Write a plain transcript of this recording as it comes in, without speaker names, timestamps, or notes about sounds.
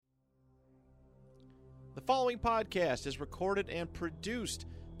The following podcast is recorded and produced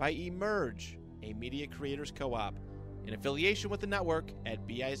by Emerge, a media creators co-op, in affiliation with the network at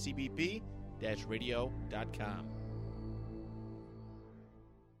bicbp-radio.com.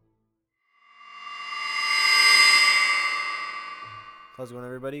 How's it going,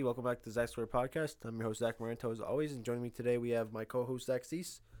 everybody? Welcome back to the Zach Square Podcast. I'm your host, Zach Moranto, as always, and joining me today, we have my co-host, Zach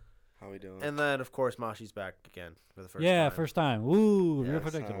Cease. How we doing? And then, of course, Mashi's back again for the first time. Yeah, first time. Woo, Yeah, real it's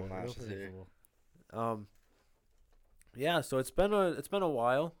not predictable. much, Real is it? predictable. Yeah, so it's been a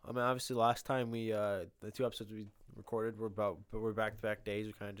while. I mean, obviously, last time the 2 episodes we recorded were back-to-back days.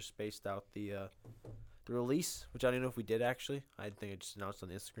 We kind of just spaced out the release, which I don't know if we did, actually. I think I just announced on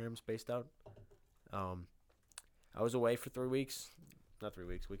Instagram, spaced out. I was away for 3 weeks. Not 3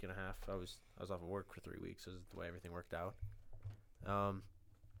 weeks, week and a half. I was off of work for 3 weeks. Is the way everything worked out.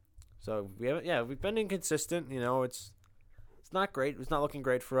 So we've been inconsistent. You know, it's not great. It's not looking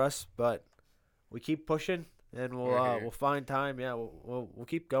great for us, but we keep pushing, and we'll find time. Yeah, we'll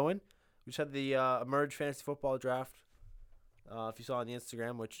keep going. We just had the Emerge Fantasy Football Draft. If you saw on the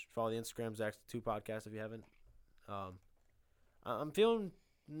Instagram, which follow the Instagram, Zach's 2 podcast if you haven't. I'm feeling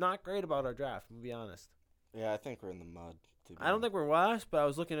not great about our draft. I'm gonna be honest. Yeah, I think we're in the mud. I don't think we're last, but I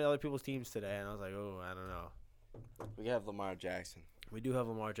was looking at other people's teams today, and I was like, oh, I don't know. We have Lamar Jackson. We do have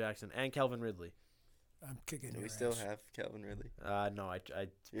Lamar Jackson and Calvin Ridley. I'm kicking Do your we ass. still have Calvin Ridley? No, I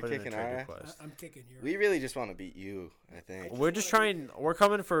You're put in a kicking trade our ass? request. I'm kicking your We really just want to beat you, I think. We're just trying. We're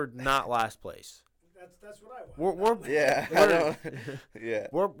coming for not last place. That's what I want. We're Yeah, I We're- don't. Yeah.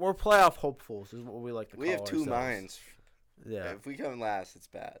 we're playoff hopefuls is what we like to call We have 2 ourselves. minds. Yeah. If we come last, it's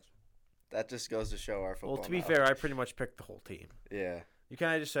bad. That just goes to show our football. Well, to be knowledge. fair, I pretty much picked the whole team. Yeah. You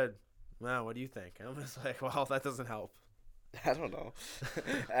kind of just said, "Wow, what do you think?" And I'm just like, "Well, that doesn't help." I don't know.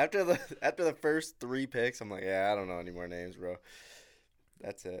 after the first 3 picks, I'm like, yeah, I don't know any more names, bro.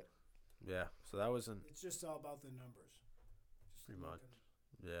 That's it. Yeah. So that wasn't It's just all about the numbers. Just Pretty much. looking.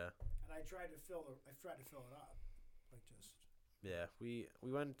 Yeah. And I tried to fill it up, like just. Yeah. We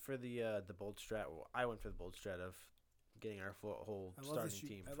went for the bold strat. Well, I went for the bold strat of getting our whole I love starting this.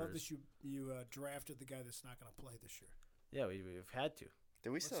 team I first. love this. You drafted the guy that's not going to play this year. Yeah, we've had to. Did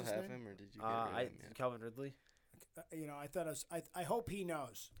we What's still his have name? him, or did you get rid of him? Yeah. Calvin Ridley. I thought I hope he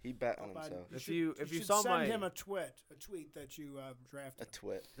knows. He bet on But himself. If should- you should saw send my- him a tweet that you drafted. A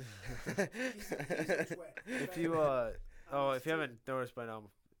twit. He's a twit. If you if you haven't noticed by now,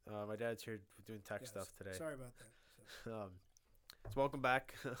 my dad's here doing tech Yes. stuff today. Sorry about that. So welcome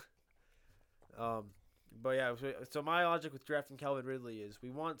back. But yeah, so my logic with drafting Calvin Ridley is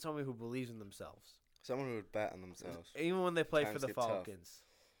we want somebody who believes in themselves, Someone who would bet on themselves. even when they play for Times the get tough. Falcons.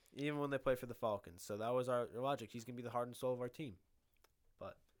 Even when they play for the Falcons. So that was our logic. He's gonna be the heart and soul of our team.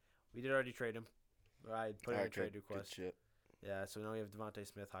 But we did already trade him. I put in a Alright, trade good request. shit. Yeah, so now we have Devontae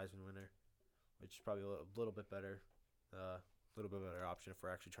Smith, Heisman winner, which is probably a little bit better, option if we're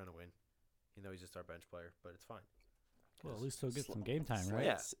actually trying to win. You know, he's just our bench player, but it's fine. Well, at least he'll get some game time, Slant, right?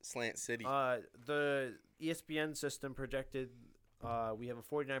 Yeah. Slant City. The ESPN system projected we have a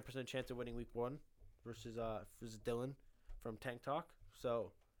 49% chance of winning Week 1 versus Dylan from Tank Talk.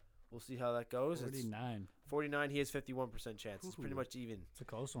 So we'll see how that goes. 49. It's 49. He has 51% chance. It's pretty Ooh. much even. It's a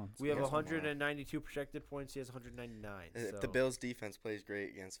close one. We have close one, 192 projected points. He has 199. If So the Bills' defense plays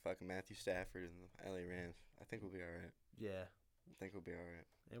great against fucking Matthew Stafford and the LA Rams, I think we'll be all right. yeah, I think we'll be all right.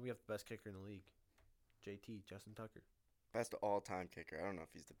 and we have the best kicker in the league, JT Justin Tucker. Best all-time kicker. I don't know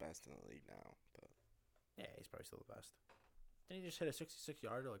if he's the best in the league now, but Yeah, he's probably still the best. Didn't he just hit a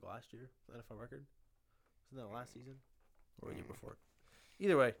 66-yarder like last year, the NFL record? Wasn't that last season or the year before?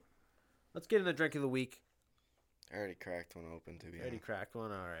 Either way, let's get in the drink of the week. I already cracked one open, to be Already honest. cracked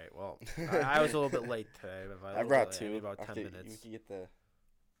one. All right. Well, I was a little bit late today. But by a I little brought bit, maybe 2. about 10 After minutes. You can get the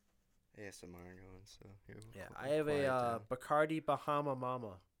ASMR going, so here we'll Yeah, qu- I have quiet a down. Bacardi Bahama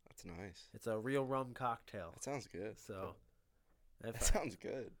Mama. That's nice. It's a real rum cocktail. That sounds good. So, if That sounds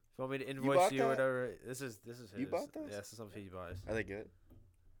good. you want me to invoice bought you or that? whatever, this is his. You bought those? Yeah, this is something he buys. Are they good?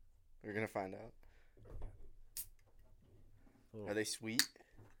 We're gonna find out. Well, Are they sweet?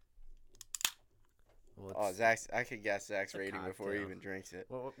 well, Oh, it's- Zach's. I could guess Zach's a rating before he cocktail. even drinks it.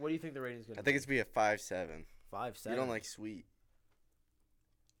 what do you think the rating's gonna I think be? it's be a 5.7. 5.7. You don't like sweet.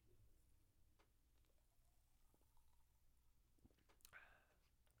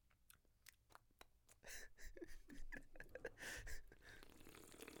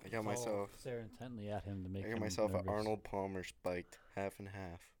 I got myself. Stare intently at him to make I got him myself nervous. an Arnold Palmer spiked half and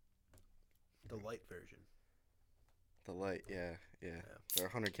half. the light version. The light, yeah. They're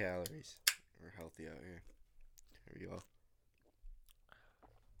 100 calories. We're healthy out here. Here we go.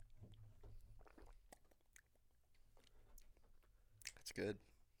 That's good.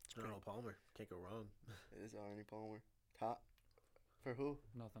 Arnold Palmer. Can't go wrong. It is Arnie Palmer. Top for who?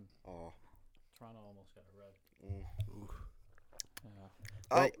 Nothing. Oh. Toronto almost got a red. Mm.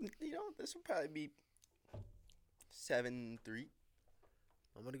 Yeah. This will probably be 7-3.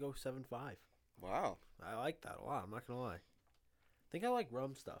 I'm gonna go 7-5. Wow. I like that a lot. I'm not gonna lie. I think I like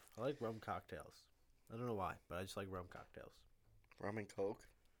rum stuff. I like rum cocktails. I don't know why, but I just like rum cocktails. Rum and Coke.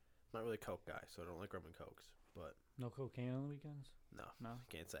 I'm not really a Coke guy, so I don't like rum and Cokes. But No cocaine on the weekends? no, No.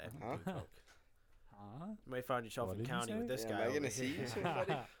 can't say Huh? I do Coke. Huh? You might find yourself What in did you county say? with this Yeah, guy. am I over gonna here. see you soon,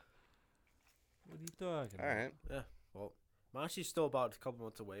 buddy? What are you talking All about? right. Well, Mashi's still about a couple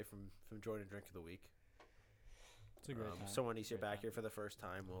months away from joining Drink of the Week. It's a great time. So when he's here Great back time. here for the first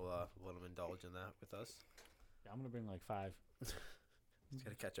time, we'll let him indulge in that with us. Yeah, I'm going to bring like 5. He's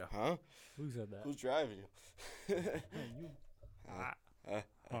gonna catch up. Huh? Who said that? Who's driving you? Hey, you. Uh,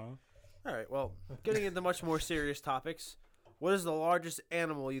 Huh? All right. Well, getting into much more serious topics. What is the largest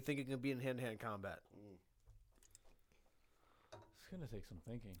animal you think it can be in hand-to-hand combat? It's going to take some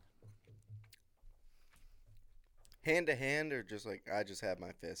thinking. Hand to hand, or just like I just have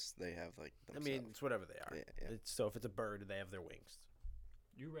my fists. They have like. I mean, themselves? it's whatever they are. Yeah. So if it's a bird, they have their wings.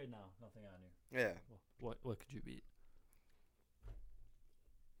 You right now, nothing on you. Yeah. What could you beat?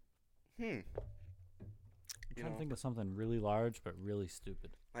 Hmm. I'm You trying know, to think of something really large but really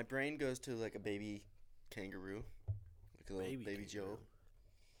stupid. my brain goes to like a baby kangaroo, like a little baby Joe.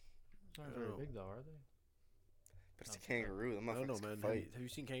 They're I not don't very know. big though, are they? But it's a Okay. kangaroo. The I don't know, motherfuckers man. can Have you, fight. have you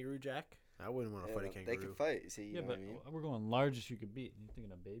seen Kangaroo Jack? I wouldn't want to fight a kangaroo. They can fight. See, you Yeah, know but what I mean? we're going largest you could beat. You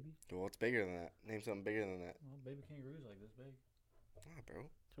thinking a baby? Well, what's bigger than that? Name something bigger than that. Well, baby kangaroo's like this big. Ah, bro. Talking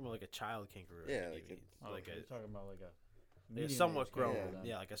about like a child kangaroo. Yeah, you like mean. Oh, like so you're a talking about like a like a medium-aged somewhat grown. kangaroo Yeah,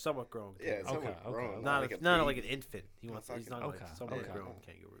 then. like a somewhat grown. Yeah, Kangaroo. it's Okay, somewhat okay. grown. not like a not like baby. an infant. He wants. He's not like Okay, somewhat okay. grown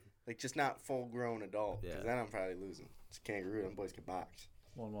kangaroo. Like just not full grown adult. Because Yeah. then I'm probably losing. It's a kangaroo. Them boys can box.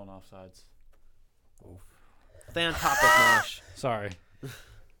 1-1 offsides. Oof. Stay on topic, Mosh. Sorry.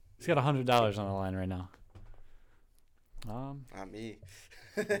 He's got $100 on the line right now. Not me.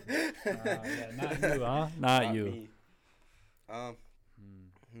 Yeah, not you, huh? Not you. Me.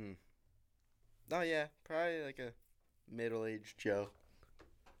 Oh yeah, probably like a middle-aged Joe.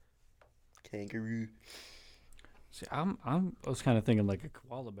 Kangaroo. See, I was kind of thinking like a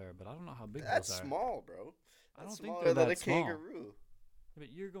koala bear, but I don't know how big That's those are. small, bro. I That's don't think smaller they're than that a small. kangaroo.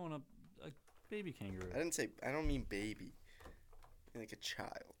 But you're going up a baby kangaroo. I didn't say. I don't mean baby. I mean like a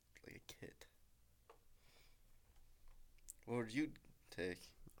child, like a kid. What would you take?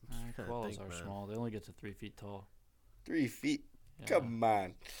 trying to Koalas think, are man. small. They only get to 3 feet tall. 3 feet. Yeah. Come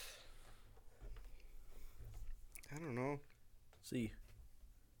on. I don't know. See,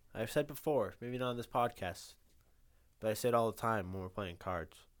 I've said before, maybe not on this podcast, but I say it all the time when we're playing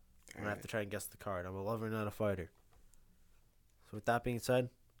cards. And I have to try and guess the card. I'm a lover, not a fighter. So with that being said,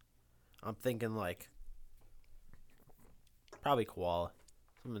 I'm thinking like probably koala,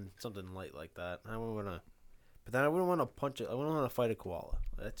 something light like that. I wouldn't wanna, but then I wouldn't want to punch it. I wouldn't want to fight a koala.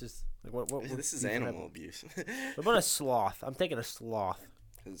 That's just like what This is beef would animal have- abuse. What about a sloth? I'm taking a sloth.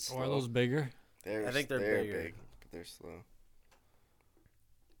 It's Or are slow. those bigger? I think they're bigger. big, but they're slow.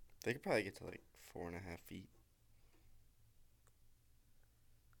 They could probably get to like 4.5 feet.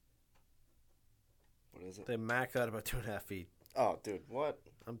 What is it? They max out about 2.5 feet. Oh, dude, what?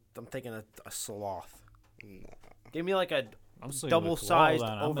 I'm taking a sloth. No. Give me like a. I'm saying Double-sized,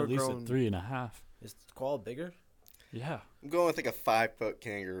 I'm at least overgrown- at 3.5. Is the koala bigger? Yeah. I'm going with like a 5-foot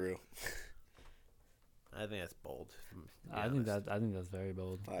kangaroo. I think that's bold. to be I think honest. that's very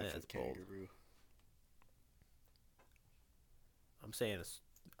bold. 5-foot it's bold. kangaroo. I'm saying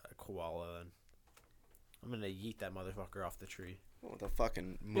a koala. Then I'm gonna yeet that motherfucker off the tree. I'm going with a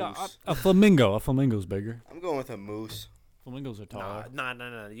fucking moose. Yeah, a flamingo. A flamingo's bigger. I'm going with a moose. Flamingos are taller.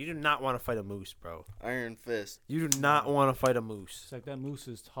 Nah. You do not want to fight a moose, bro. Iron fist. You do not want to fight a moose, It's like that moose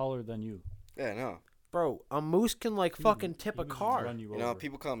is taller than you. Yeah, no. bro. A moose can like He fucking can- tip he a can just car. run you You know, over.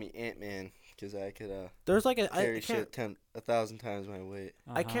 people call me Ant-Man because I could There's like a I carry can't. shit 1,000 times my weight.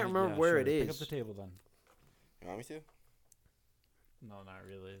 I can't remember where it Pick up is. the table then. You want me to? No, not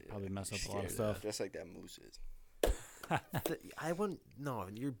really. Probably mess up a lot Yeah, of stuff. Just like that moose is. I wouldn't. No,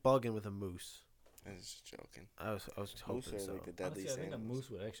 you're bugging with a moose. I was just joking. I was Moose hoping are so. like the Honestly, deadliest I think a animals. moose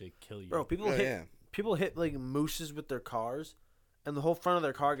would actually kill you. Bro, people Oh, hit yeah. people hit like mooses with their cars, and the whole front of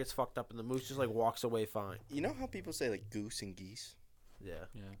their car gets fucked up, and the moose just like walks away fine. You know how people say like goose and geese? Yeah,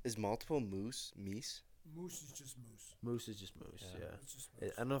 Yeah. Is multiple moose meese? Moose is just moose. moose is just moose. Yeah. Yeah, It's just I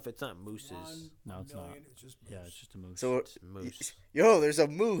moose. don't know if it's not mooses. No, it's not. Million, it's just moose. Yeah, it's just a moose. So It's moose. yo, there's a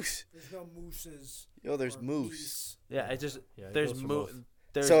moose. There's no mooses. Yo, there's or moose. geese. Yeah, it just Yeah, it there's goes for moose. both.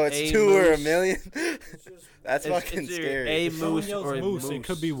 there's So it's a 2 or a moose. million. It's just That's It's- fucking it's either scary. a If someone moose yells or a moose, it moose.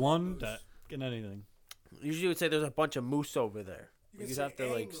 could be one Moose. that can anything. Usually, you would say there's a bunch of moose over there. you You'd could say have to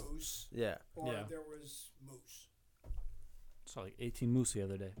a like, moose, yeah. or Yeah. there was moose. Saw like 18 moose the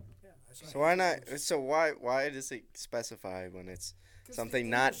other day. Yeah, I saw So why a not? moose. So why does it specify when it's 'Cause something the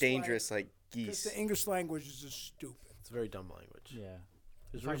not English lang- dangerous like 'cause geese? the English language is just stupid. It's a very dumb language. Yeah.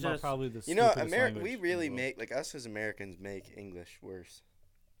 There's Talking reason about it's- probably the You know, stupidest language we in the really world. make like us as Americans make English worse.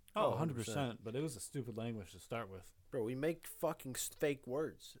 Oh, Oh, 100%. But it was a stupid language to start with. Bro, we make fucking fake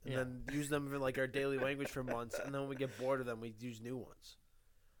words and Yeah. then use them in like our daily language for months, and then when we get bored of them, we use new ones.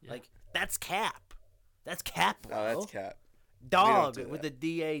 Yeah. Like that's cap. That's cap, bro. Oh, that's cat. Dog do with that.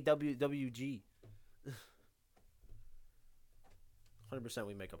 the DAWWG. 100%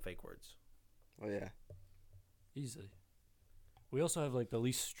 we make up fake words. Oh yeah. Easily. We also have like the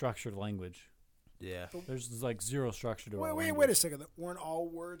least structured language. Yeah. There's like zero structure to our Wait language. a second. Weren't all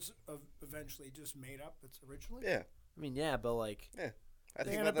words eventually just made up? It's originally. Yeah. I mean, yeah, but like, I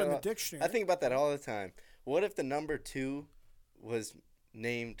They think end about up that. in the All, dictionary. I think about that all the time. What if the number 2 was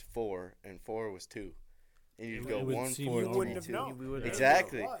named 4 and 4 was 2, and you'd It go would 1 seem 4 you normal. wouldn't have 2. known. We would-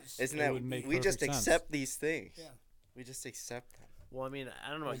 Exactly. It was. Isn't It that would make we just perfect sense. accept these things? Yeah. We just accept them. well, I mean, I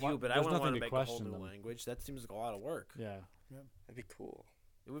don't know Well, about why- you, but I there's wouldn't want nothing to to make a whole question new them. language. That seems like a lot of work. Yeah. That'd be cool.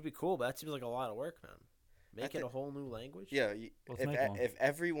 It would be cool, but that seems like a lot of work, man. Make it thi- a whole new language? Yeah. Let's make one. If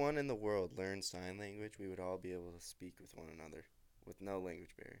everyone in the world learned sign language, we would all be able to speak with one another with no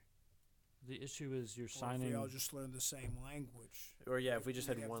language barrier. The issue is you're Or if signing. we all just learn the same language. Or yeah, if we just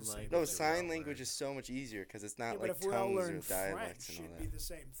We had have one the same language. No, that we sign all language learned. is so much easier because it's not Yeah, but like if we all tongues or learn dialects French, and all it'd that. be the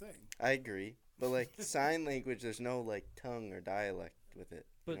same thing. I agree, but like sign language, there's no like tongue or dialect with it.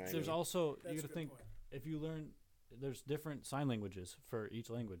 But you know what I there's mean? also That's you a got to good think point. if you learn there's different sign languages for each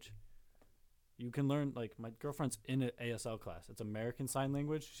language. You can learn like my girlfriend's in an ASL class. It's American Sign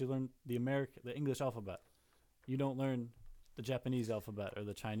Language. She learned the English alphabet. You don't learn the Japanese alphabet or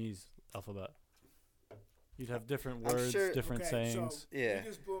the Chinese alphabet. You'd have different I'm words, sure- different Okay, sayings. so Yeah. you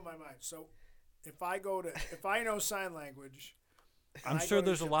just blew my mind. So if I know sign language, I'm I sure go to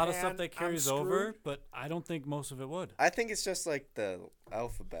there's a lot of Japan, stuff that I'm carries over, screwed. but I don't think most of it would. I think it's just like the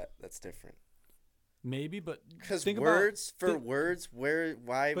alphabet that's different. Maybe, but Because think words about, for words,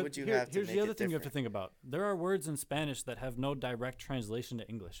 why but would you here- have to here's make the other it thing you have to different? think about. There are words in Spanish that have no direct translation to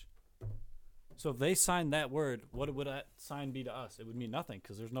English. So if they sign that word, what would that sign be to us? It would mean nothing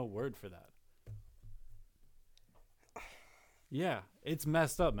because there's no word for that. Yeah, it's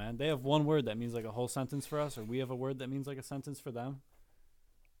messed up, man. They have one word that means like a whole sentence for us, or we have a word that means like a sentence for them.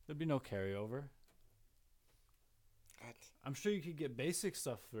 There'd be no carryover. God. I'm sure you could get basic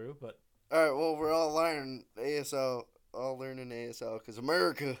stuff through, but All right, well, we're all learning ASL, because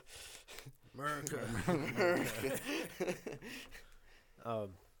America. America.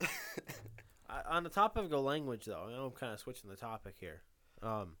 On the topic of language, though, I know I'm kind of switching the topic here.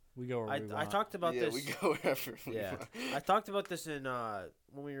 we go where I we want. talked about yeah, this. we go wherever we Yeah, want. I talked about this in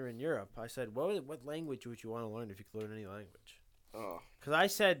when we were in Europe. I said, what language would you want to learn if you could learn any language? Oh, Because I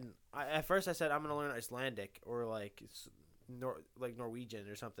said, at first I said I'm gonna learn Icelandic or like Norwegian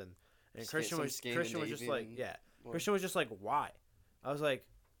or something. And Christian was just like, Scandinavian yeah. or- Christian was just like, why? I was like,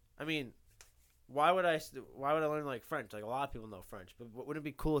 I mean, why would I learn like French? Like a lot of people know French, but wouldn't it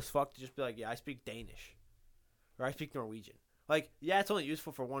be cool as fuck to just be like, yeah, I speak Danish, or I speak Norwegian? Like, yeah, it's only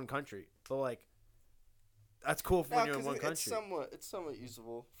useful for one country, but like, that's cool No, when you're in 'cause one it's country. somewhat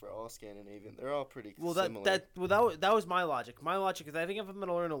usable for all Scandinavian. They're all pretty Well, similar. that was my logic. My logic is I think if I'm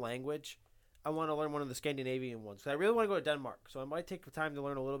gonna learn a language, I want to learn one of the Scandinavian ones. 'Cause I really want to go to Denmark, so I might take the time to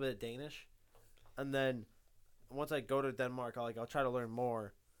learn a little bit of Danish, and then once I go to Denmark, I'll try to learn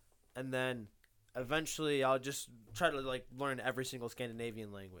more, and then eventually I'll just try to like learn every single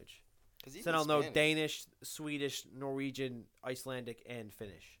Scandinavian language. 'Cause So even then I'll know Spanish, Danish, Swedish, Norwegian, Icelandic, and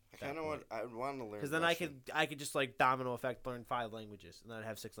Finnish. I kind of want. I would want to learn. Because then Russian. I could just like domino effect learn 5 languages, and then I'd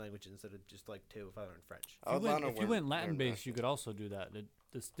have 6 languages instead of just like 2 if I learned French. I would wanna If you learn- went Latin learn based, you Russian. could also do that. The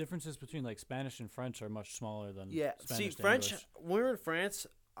differences between like Spanish and French are much smaller than Yeah, Spanish see, to French. English. When we were in France,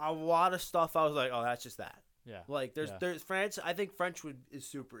 a lot of stuff I was like, oh, that's just that. Yeah, Like, Yeah. there's France. I think French is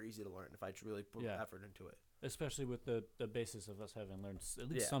super easy to learn if I really put Yeah. effort into it. especially with the basis of us having learned at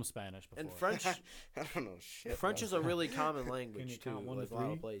least Yeah. some Spanish before. And French, I don't know shit. French bro. is a really common language you too, count 1 to like a lot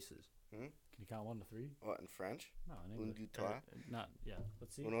 3? of places. Can you count 1 to 3? What in French? No, in Un, English. deux, trois? Not yeah.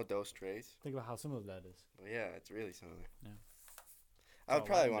 Let's see. Uno, dos, tres. Think about how similar that is. But yeah, it's really similar. Yeah. I would all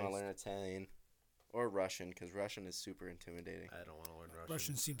probably want to Latin-based. learn Italian or Russian because Russian is super intimidating. I don't want to learn Russian.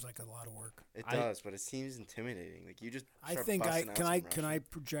 Russian seems like a lot of work. It I- does, but it seems intimidating. Like you just. I start think busting out can some I Russian.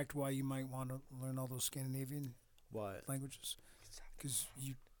 project why you might want to learn all those Scandinavian What? languages? Because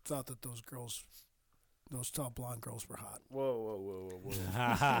you thought that those tall blonde girls were hot. Whoa.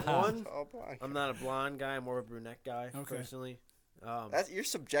 One, Oh, boy. I'm not a blonde guy. I'm more of a brunette guy, Okay. personally. You're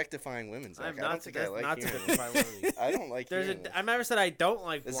subjectifying women, Zach. I'm I not don't think I like not to hearing justify this. women. I don't like There's hearing this. I never said I don't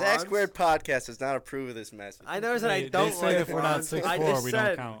like The blondes. Zach Squared podcast does not approve of this message. I never said I They don't say like if we're not blondes. I 6'4", just we don't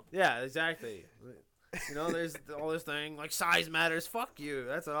said, count. Yeah, exactly. There's all this thing like size matters. Fuck you.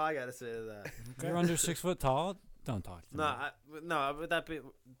 That's all I gotta say to that. You're under 6 foot tall. Don't talk to me. No. But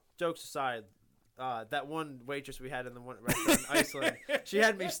jokes aside, that one waitress we had in the one restaurant in Iceland, she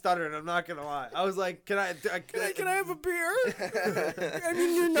had me stuttering. I'm not gonna lie. I was like, "Can I have a beer? I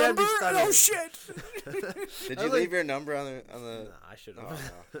mean, your She had me number? stuttering. Oh, shit. Did I you was leave your number on the? Nah, I should Oh,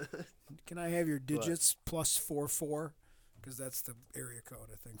 have. no. Can I have your digits plus 44? Because that's the area code,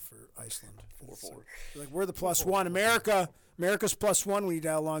 I think, for Iceland. 4-4. Like, we're the plus one. America's plus one when you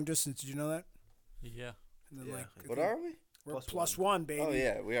dial long distance. Did you know that? Yeah. And then, Yeah. like, What are we? we're Plus plus one, baby. Oh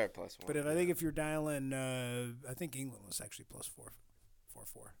yeah, we are plus one. But if you're dialing, I think England was actually plus 4.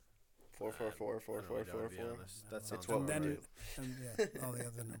 4. 4-4-4-4-4-4-4. That sounds It's what And we then, do. and all the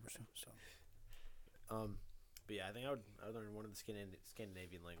other numbers. So But yeah, I think I would learn one of the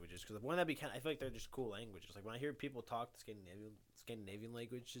Scandinavian languages because one that'd be I feel like they're just cool languages. Like when I hear people talk the Scandinavian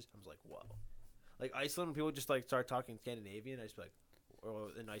languages, I'm just like, whoa. Like Iceland, when people just like start talking Scandinavian, I just be like, or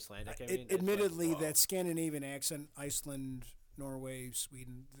in Icelandic. I mean, it's admittedly, like, whoa. that Scandinavian accent, Iceland, Norway,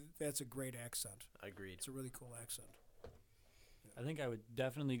 Sweden, that's a great accent. Agreed. It's a really cool accent. I think I would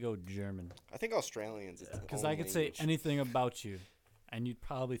definitely go German I think Australians. because I could say anything about you, and you'd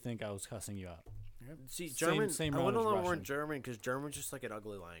probably think I was cussing you out. See, Same- German. same I route want to as learn more Russian. German because German's just like an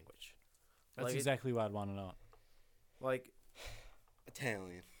ugly language. That's Like, exactly what I'd want to know. Like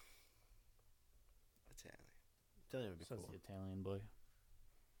Italian. Italian would be Says cool. the Italian boy.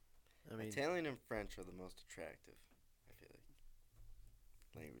 I mean, Italian and French are the most attractive. I feel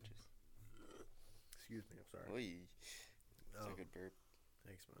like languages. excuse me. I'm sorry. Oy. That's Oh, a good burp.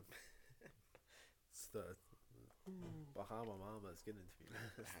 thanks, man. It's the Bahama Mama is getting to me.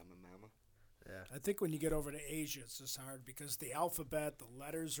 I'm a mama. Yeah. I think when you get over to Asia, it's just hard because the alphabet, the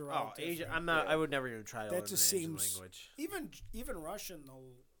letters are all Oh, Asia. different. I'm not. Yeah. I would never even try to That learn just an Asian seems- language. Even Russian,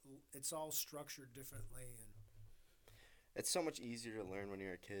 though, it's all structured differently. And It's so much easier to learn when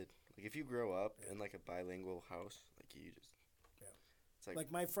you're a kid. Like if you grow up in like a bilingual house, like you just. Yeah. It's like.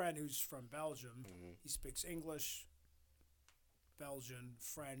 like my friend who's from Belgium, Mhm. he speaks English, Belgian,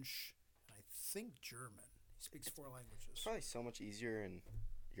 French, and I think German. He speaks 4 languages. It's probably so much easier in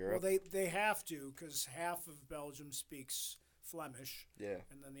Well, Europe. they have to because half of Belgium speaks Flemish, Yeah.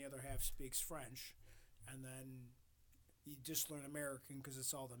 and then the other half speaks French, and then you just learn American because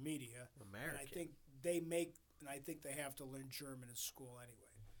it's all the media. American. And I think they have to learn German in school anyway.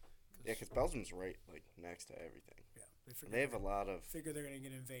 Yeah, because Belgium's right like next to everything. Yeah, they And figure, they have a lot of. figure they're gonna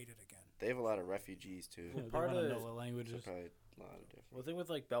get invaded again. They have a lot of refugees too. Well, They part want to of- know what So languages. probably a lot of different. Well, the thing with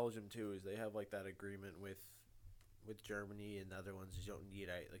like Belgium too is they have like that agreement with Germany and the other ones. You don't need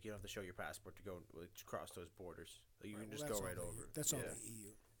like you don't have to show your passport to go like, cross those borders. Like, you Right, can well, just that's go all right the- over. That's all yeah. the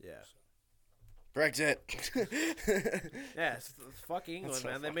EU. Yeah. Brexit. Yeah. Fuck England, so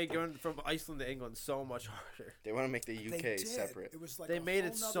man. They fucked made going from Iceland to England so much harder. They want to make the They UK did. separate. It was like They a made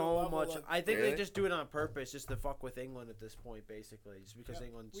whole it nother so level much. of- I think Really? they just do it on purpose, just to fuck with England at this point, basically, just because Yeah.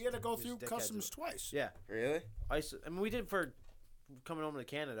 England's. We had to go just through dickheads customs with- twice. Yeah, Really? I mean, we did for coming home to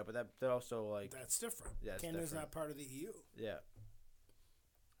Canada, but that also like That's different. Yeah, it's Canada's different. not part of the EU. yeah.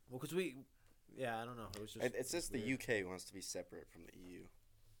 Well, because I don't know. It was just. It's just the weird. UK wants to be separate from the EU.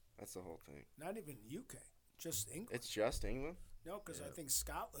 That's the whole thing. Not even UK, just England. It's just England? No, because I Yeah. think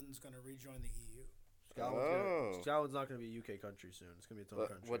Scotland's going to rejoin the E EU. Oh. Scotland's not going to be a UK country soon. It's going to be its own But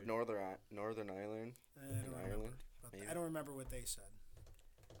country. what Northern Ireland? I don't remember. Ireland, But maybe? I don't remember what they said.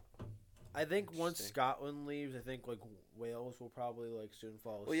 I think once Interesting. Scotland leaves, I think like Wales will probably like soon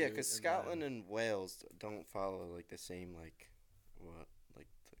follow. Well, yeah, suit, because and Scotland then- and Wales don't follow like the same I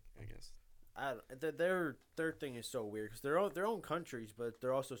guess. I don't, their thing is so weird because their own countries, but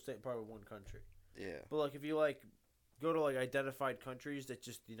they're also part of one country. Yeah. But like if you like go to like identified countries, that's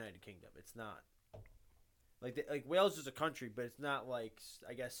just the United Kingdom. It's not like Wales is a country, but it's not like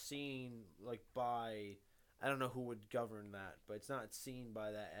I guess seen like by I don't know who would govern that, but it's not seen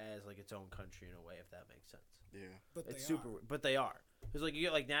by that as like its own country in a way, if that makes sense. Yeah. But It's they super, are. weird. But they are because like you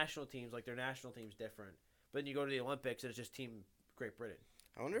get like national teams, like their national team's different, but then you go to the Olympics and it's just Team Great Britain.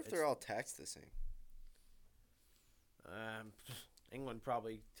 I wonder if they're all taxed the same. England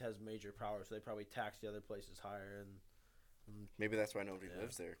probably has major power, so they probably tax the other places higher, and Maybe that's why nobody Yeah.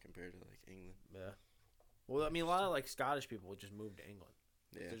 lives there compared to like England. yeah. Well, I mean, a lot of like Scottish people would just move to England.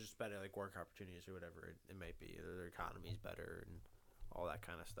 Yeah. There's just better like work opportunities or whatever it might be. Their economy's better, and all that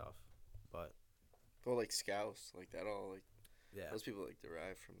kind of stuff. But Well, like Scouts, like that all like yeah, those people like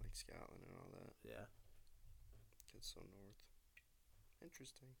derive from like Scotland and all that. yeah, It's so north.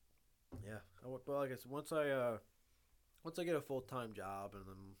 Interesting. yeah. But I guess once I get a full-time job and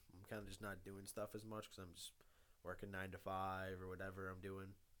then I'm kind of just not doing stuff as much because I'm just working 9 to 5 or whatever I'm doing,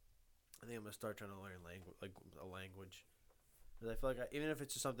 I think I'm gonna start trying to learn a language. Because I feel like even if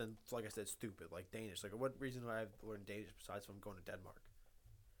it's just something like I said, stupid like Danish. Like, what reason do I have to learn Danish besides if I'm going to Denmark?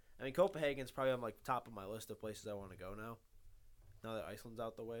 I mean, Copenhagen's probably on like top of my list of places I want to go now. Now that Iceland's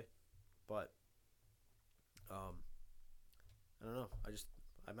out the way, but I don't know.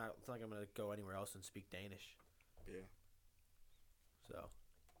 I'm not. It's not like I'm gonna go anywhere else and speak Danish. Yeah. So,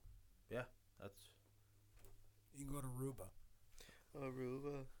 yeah, that's You can go to Aruba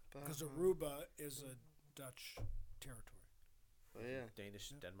Aruba. because Aruba is a Dutch territory. Oh yeah. Danish,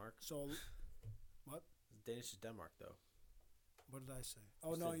 Denmark. So Danish is Denmark, though. what did I say?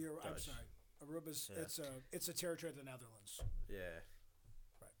 Oh You no, said I'm Dutch. sorry. Aruba's Yeah. it's a territory of the Netherlands. Yeah.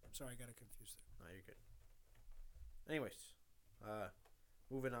 Right. I'm sorry, I got it confused there. No, you're good. Anyways,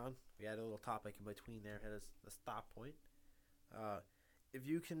 moving on. We had a little topic in between there. Had a stop point. If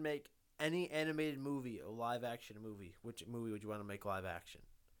you can make any animated movie a live action movie, which movie would you want to make live action?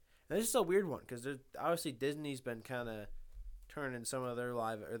 And this is a weird one because obviously Disney's been kind of turning some of their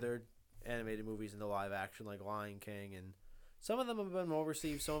animated movies into live action, like Lion King, and some of them have been well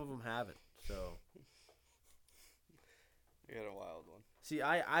received, some of them haven't. So, You got a wild one. see,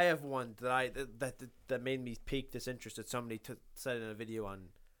 I have one that made me pique this interest that somebody said in a video on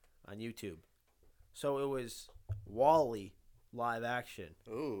YouTube. So it was Wall-E live action,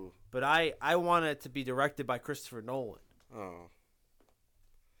 Ooh. but I want it to be directed by Christopher Nolan. Oh.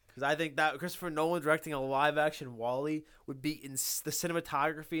 Because I think that Christopher Nolan directing a live action Wall-E would be the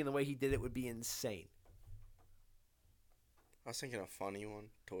cinematography and the way he did it would be insane. I was thinking a funny one.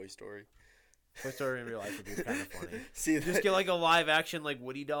 Toy Story. Toy Story in real life would be kind of funny. See Just that? get like a live action like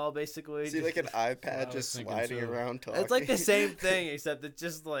Woody doll, basically. See Just- like an I iPad was just thinking sliding too. around talking. It's like the same thing, except it's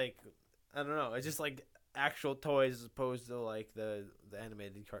just like I don't know. It's just like actual toys as opposed to like the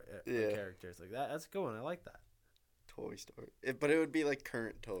animated Yeah. characters like that. That's a good one. I like that. Toy Story. But it would be like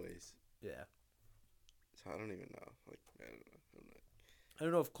current toys. Yeah. So I don't even know. Like I don't know. I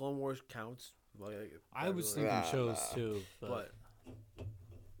don't know if Clone Wars counts. I was really- thinking Nah, shows nah. too, but like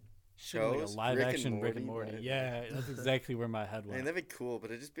Shows. a live Rick and action Rick and Morty. right? Yeah, that's exactly where my head I mean, went. that'd be cool,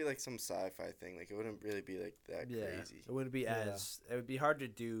 but it'd just be like some sci-fi thing. Like it wouldn't really be like that yeah, crazy. it wouldn't be Yeah. as. It would be hard to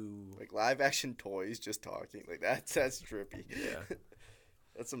do. Like live action toys just talking. Like that's trippy. Yeah.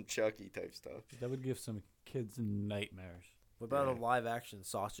 That's some Chucky type stuff. That would give some kids nightmares. What about Yeah. a live action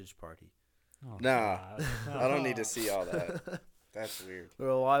Sausage Party? Oh, Nah. God. I don't need to see all that. That's weird. Or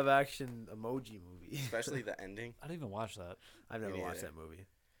a live action Emoji movie. Especially the ending. I didn't even watch that. I've never Me watched neither. that movie.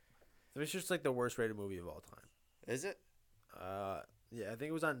 It's just like the worst rated movie of all time. Is it? Yeah, I think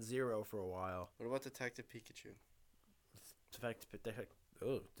it was on Zero for a while. What about Detective Pikachu?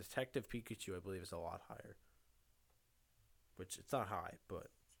 Detective Pikachu, I believe, is a lot higher. Which it's not high, but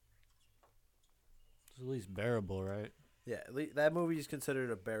It's at least bearable, right? yeah, that movie is considered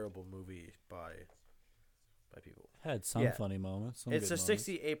a bearable movie by people. Had some Yeah. funny moments. Some It's good a moments.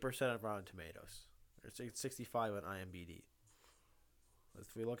 68% of Rotten Tomatoes. It's 65 on IMDb.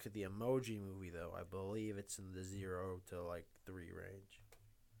 If we look at the Emoji movie, though, I believe it's in the 0 to like 3 range.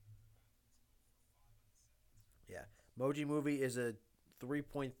 Yeah, Emoji movie is a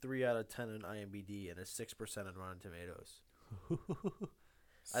 3.3 out of 10 on IMDb and a 6% on Rotten Tomatoes.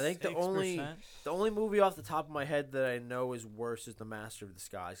 I think the only 6%? movie off the top of my head that I know is worse is The Master of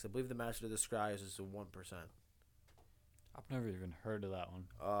Disguise. I believe The Master of Disguise is a 1%. I've never even heard of that one.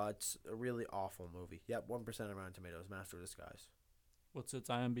 It's a really awful movie. Yep, 1% on Rotten Tomatoes. Master of Disguise. What's its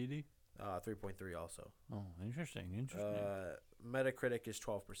IMDb? 3.3 also. Oh, interesting. Metacritic is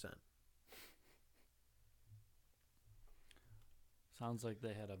 12%. Sounds like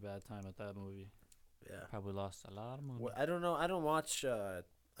they had a bad time at that movie. Yeah. Probably lost a lot of money. Well, I don't know. I don't watch a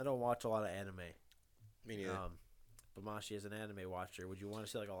lot of anime. Me neither. But Mashi is an anime watcher. Would you want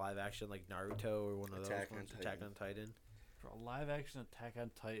to see like a live action like Naruto or one of Attack those on ones? Attack Titan. on Titan. For a live action Attack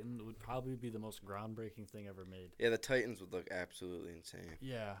on Titan would probably be the most groundbreaking thing ever made. Yeah, the Titans would look absolutely insane.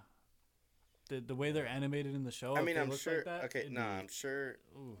 Yeah. The way they're animated in the show. I if mean, they I'm look sure. Like that, Okay, it'd no, be- I'm sure.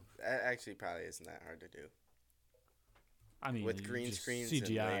 ooh. That actually probably isn't that hard to do. I mean, With you green just screens CGI,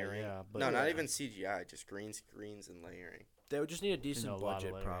 and layering. yeah. But No, not yeah. even CGI, just green screens and layering. They would just need a you decent know, a lot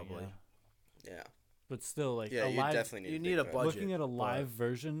of budget, layering, probably. yeah. Yeah. But still, like Yeah, a you live, definitely need you a need big a budget. budget. looking at a but- live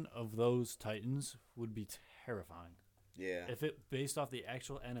version of those Titans would be terrifying. Yeah. If it based off the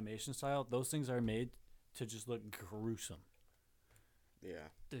actual animation style, those things are made to just look gruesome. Yeah.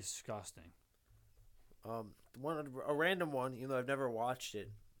 Disgusting. A random one, even though I've never watched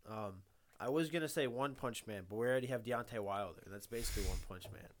it. I was gonna say One Punch Man, but we already have Deontay Wilder, and that's basically One Punch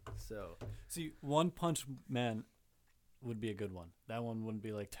Man. So See, One Punch Man would be a good one. That one wouldn't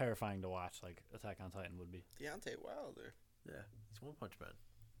be like terrifying to watch like Attack on Titan would be. Deontay Wilder. yeah, it's One Punch Man.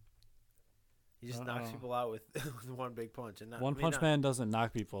 He just knocks people out with, with one big punch, and One Punch Man doesn't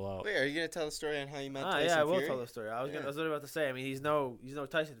knock people out. Wait, are you gonna tell the story on how you met Tyson yeah, I will Fury? tell the story. I was literally about to say. I mean, he's no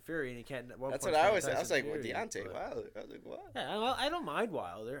Tyson Fury, and he can't. That's what I always say. I was like, well, Deontay Wilder. I was like, what? Yeah, I don't mind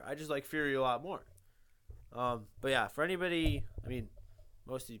Wilder. I just like Fury a lot more. But yeah, for anybody, I mean,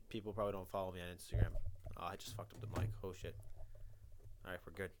 most of you people probably don't follow me on Instagram. Oh, I just fucked up the mic. Oh shit. All right,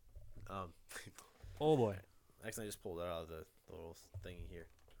 we're good. Oh boy. I accidentally just pulled it out of the little thingy here.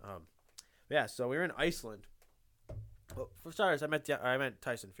 Yeah, so we were in Iceland. Well, for starters, I met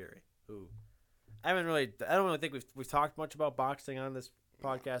Tyson Fury, who I don't really think we've talked much about boxing on this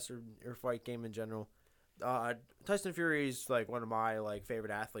podcast or fight game in general. Tyson Fury is like one of my like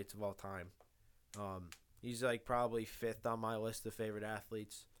favorite athletes of all time. He's like probably 5th on my list of favorite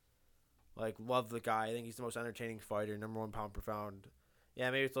athletes. Like, love the guy. I think he's the most entertaining fighter, #1 pound per pound.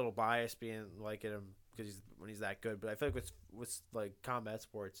 Yeah, maybe it's a little biased being like at him because he's that good, but I feel like with like combat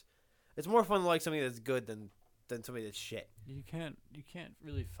sports, it's more fun to like something that's good than somebody that's shit. You can't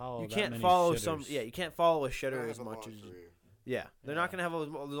really follow. You that can't many follow shitters. you can't follow a shitter as much as they're not gonna have as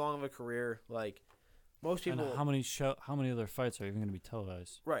long of a career. Like most people. And how many other fights are even going to be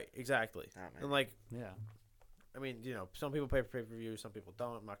televised? Right, exactly. And like, Yeah. I mean, some people pay for pay-per-view, some people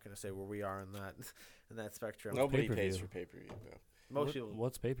don't. I'm not gonna say where we are in that spectrum. Nobody pay-per-view? pays for pay-per-view, bro. Most people.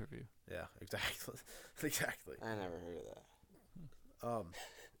 What's pay-per-view? Yeah, exactly, exactly. I never heard of that.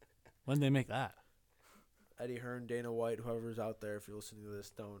 When did they make that? Eddie Hearn, Dana White, whoever's out there, if you're listening to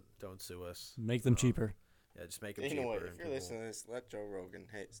this, don't sue us. Make them cheaper. Yeah, just make them You cheaper. know what? and If you're people- listening to this, let Joe Rogan.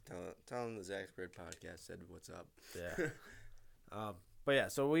 Hey, tell him the Zach Bird podcast said what's up. Yeah. But yeah,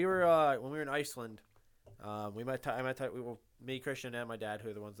 so we were when we were in Iceland, we met. Me, Christian, and my dad, who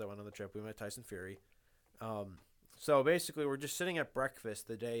are the ones that went on the trip. We met Tyson Fury. So basically, we're just sitting at breakfast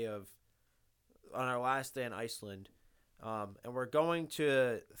the day on our last day in Iceland, and we're going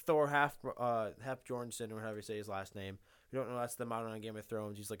to Thor Half Jorgensen, or however you say his last name. We don't know, that's the model on Game of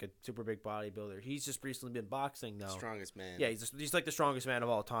Thrones. He's like a super big bodybuilder. He's just recently been boxing now. Strongest man. Yeah, he's like the strongest man of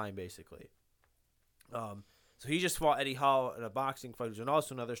all time, basically. So he just fought Eddie Hall in a boxing fight, who's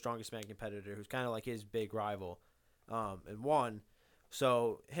also another strongest man competitor, who's kind of like his big rival, and won.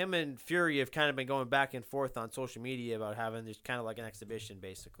 So him and Fury have kind of been going back and forth on social media about having this kind of like an exhibition,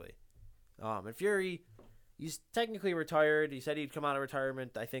 basically. And Fury, he's technically retired. He said he'd come out of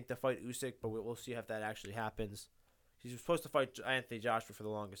retirement, I think, to fight Usyk, but we'll see if that actually happens. He's supposed to fight Anthony Joshua for the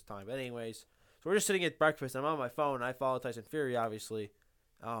longest time. But anyways, so we're just sitting at breakfast. I'm on my phone. I follow Tyson Fury, obviously.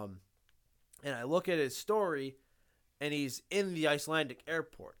 And I look at his story, and he's in the Icelandic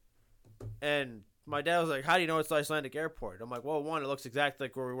airport. And my dad was like, how do you know it's the Icelandic airport? I'm like, well, one, it looks exactly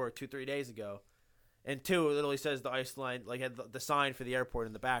like where we were 2-3 days ago. And two, it literally says the Iceland, like, had the sign for the airport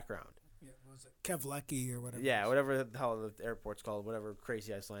in the background. Yeah, what was it Keflavik or whatever? Yeah, whatever the hell the airport's called, whatever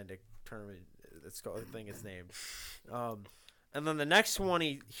crazy Icelandic term it's called, I think it's named. And then the next one,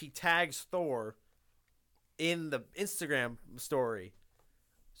 he tags Thor in the Instagram story.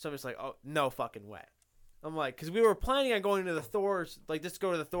 So I'm just like, oh, no fucking way. I'm like, because we were planning on going to the Thor's, like, just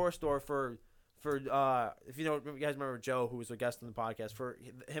go to the Thor store for if you guys remember Joe, who was a guest on the podcast, for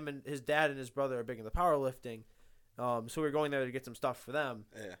him and his dad and his brother are big into powerlifting. So we were going there to get some stuff for them.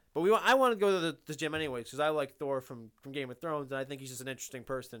 Yeah. But I want to go to the gym anyways because I like Thor from Game of Thrones, and I think he's just an interesting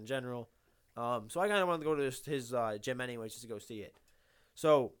person in general. So I kind of wanted to go to his gym anyways just to go see it.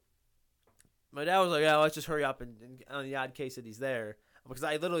 So my dad was like, yeah, let's just hurry up and on the odd case that he's there. Because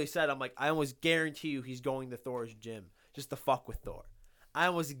I literally said, I'm like, I almost guarantee you he's going to Thor's gym just to fuck with Thor. I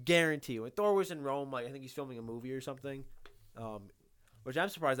almost guarantee you. When Thor was in Rome, like I think he's filming a movie or something, which I'm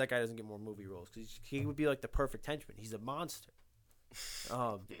surprised that guy doesn't get more movie roles because he would be like the perfect henchman. He's a monster.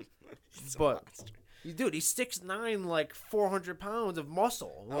 Dude, he's 6'9", like 400 pounds of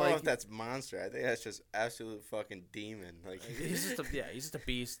muscle. I don't know if that's monster. I think that's just absolute fucking demon. Like he's just a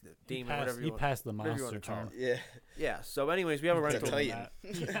beast, demon, whatever you He want. passed the whatever you monster want to call term. it. Yeah. Yeah. So, anyways, we have a It's rental. Italian.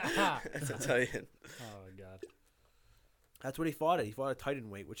 That's Italian. Oh my god. That's what he fought at. He fought at Titan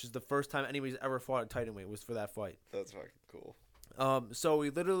weight, which is the first time anybody's ever fought at Titan weight was for that fight. That's fucking cool. So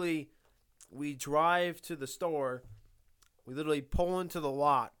we drive to the store. We literally pull into the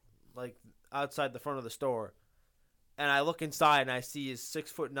lot, like outside the front of the store, and I look inside and I see his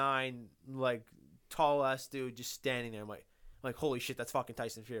 6'9", like tall ass dude just standing there. I'm like, holy shit, that's fucking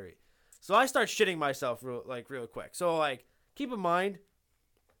Tyson Fury. So I start shitting myself real quick. So like, keep in mind,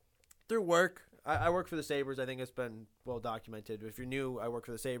 through work. I work for the Sabres. I think it's been well documented. If you're new, I work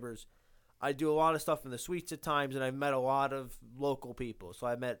for the Sabres. I do a lot of stuff in the suites at times, and I've met a lot of local people. So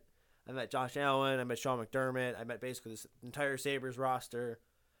I met Josh Allen. I met Sean McDermott. I met basically this entire Sabres roster.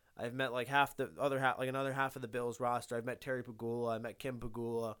 I've met like another half of the Bills roster. I've met Terry Pagula. I met Kim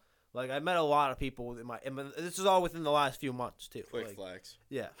Pagula. Like I met a lot of people this is all within the last few months too. Quick like, flex.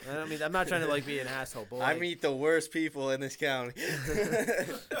 Yeah, and I mean I'm not trying to like be an asshole, but I like, meet the worst people in this county.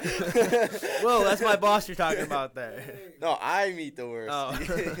 Will, that's my boss you're talking about there. No, I meet the worst. Oh.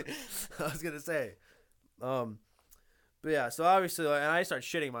 I was gonna say, but yeah. So obviously, like, and I start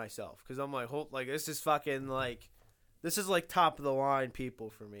shitting myself because I'm like, this is fucking like, this is like top of the line people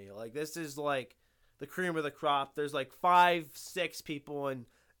for me. Like this is like the cream of the crop. There's like 5-6 people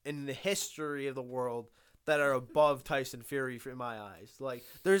in the history of the world that are above Tyson Fury in my eyes. Like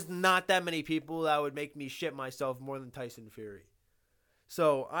there's not that many people that would make me shit myself more than Tyson Fury.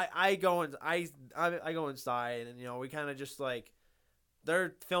 So I go inside and we kind of just like.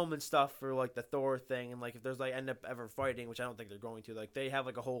 They're filming stuff for like the Thor thing, and like if there's like end up ever fighting, which I don't think they're going to, like they have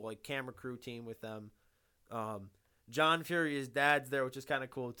like a whole like camera crew team with them. John Fury, his dad's there, which is kind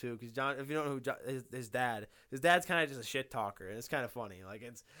of cool too, because John, if you don't know who his dad's kind of just a shit talker, and it's kind of funny. Like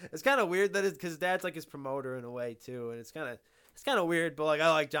it's kind of weird that because his dad's like his promoter in a way too, and it's kind of weird, but like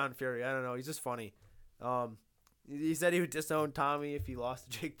I like John Fury. I don't know, he's just funny. He said he would disown Tommy if he lost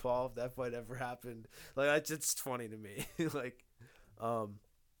to Jake Paul if that fight ever happened. Like it's just funny to me, like.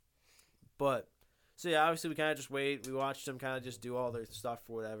 But so yeah, obviously we kind of just wait. We watched them kind of just do all their stuff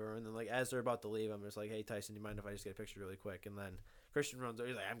or whatever, and then like as they're about to leave, I'm just like, "Hey Tyson, do you mind if I just get a picture really quick?" And then Christian runs over.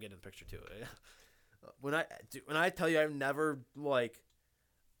 He's like, "I'm getting a picture too." When I tell you, I've never like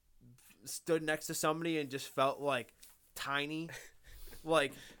stood next to somebody and just felt like tiny.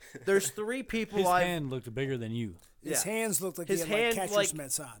 Like there's 3 people. His hand looked bigger than you. His hands looked like his he had hand catcher's like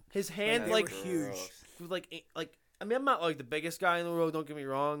mitts on. his hand They like were huge. like I mean, I'm not like the biggest guy in the world. Don't get me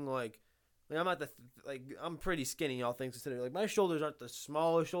wrong. Like I'm not I'm pretty skinny, all things considered. Like my shoulders aren't the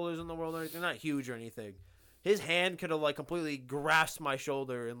smallest shoulders in the world. They're not huge or anything. His hand could have like completely grasped my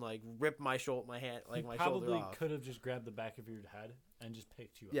shoulder and like ripped my hand like my shoulder Probably off. could have just grabbed the back of your head and just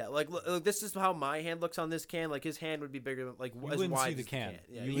picked you up. Yeah, like look, this is how my hand looks on this can. Like his hand would be bigger than like You as wouldn't wide see as the can.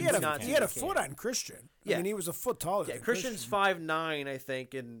 Yeah, You He wouldn't had see a the foot on Christian. Yeah. I mean, he was a foot taller. Yeah, than Christian's Christian. 5'9", I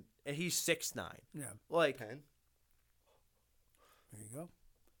think, and he's 6'9". Yeah, Like Pen? there you go.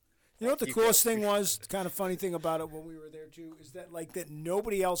 You know what the Keep coolest that thing picture. was? The kind of funny thing about it when we were there too is that that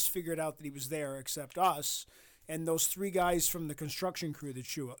nobody else figured out that he was there except us and those 3 guys from the construction crew that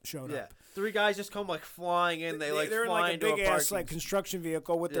showed yeah, up. 3 guys just come like flying in. They're in fly like a into big ass parking like construction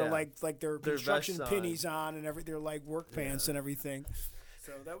vehicle with their Yeah. like their Their construction vests on. pinnies on and their like work pants and everything.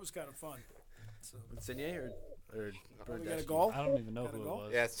 So that was kind of fun. So Insigne or we got a Bernardeschi? goal. I don't even know Gotta who it go?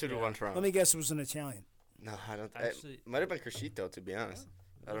 was. Yeah, it's 2-1 Toronto. Let me guess, it was an Italian. No, I don't. Actually- It might have been Crescito, to be honest.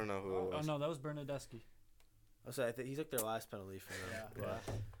 I don't know who it Oh was. no, that was Bernadeschi. I think he took their last penalty for them. Yeah.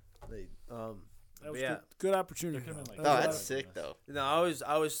 But they That but was yeah. good opportunity. There could've though. been, That No, was a that's lot sick though. No,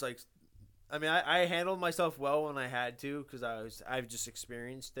 I was like, I mean, I handled myself well when I had to because I've just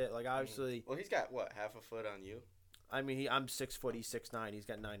experienced it. Like obviously, Well, he's got what, half a foot on you? I mean, I'm 6 foot, he's 6'9", he's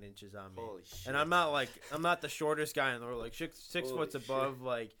got 9 inches on me, Holy shit! and I'm not the shortest guy in the world. Like six Holy foot's shit. above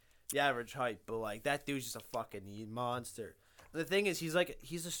like the average height, but like that dude's just a fucking monster. The thing is, he's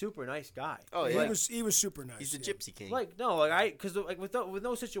a super nice guy. Oh He yeah, was super nice. he's the yeah. Gypsy King. Like no, like because like with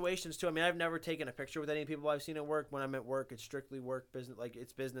no situations too. I mean, I've never taken a picture with any people I've seen at work. When I'm at work, it's strictly work business. Like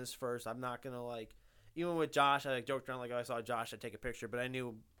it's business first. I'm not gonna like even with Josh. I like joked around like if I saw Josh, I'd take a picture. But I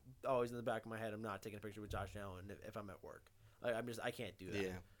knew always in the back of my head, I'm not taking a picture with Josh Allen if I'm at work. Like I can't do that.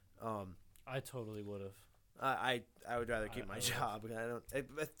 yeah. I totally would have. I would rather keep my job. And I don't.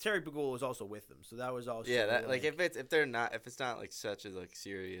 Terry Pagula was also with them, so that was also Yeah, that like if it's not like such a like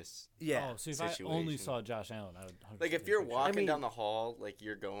serious. yeah. Oh, see, if I only situation. saw Josh Allen, I would. 100% Like if take a you're picture. walking mean- down the hall, like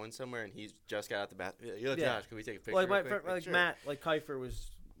you're going somewhere, and he's just got out the bathroom. Yo, Yeah. Josh, can we take a picture? Like my real quick? friend, like Sure. Matt, like Kiefer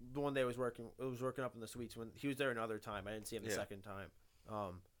was the one day was working up in the suites when he was there another time. I didn't see him the Yeah. second time.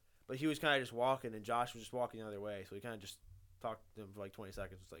 But he was kind of just walking, and Josh was just walking the other way. So we kind of just talked to him for like 20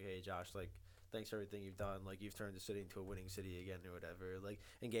 seconds. It's like, hey, Josh, like thanks for everything you've done. Like you've turned the city into a winning city again, or whatever. Like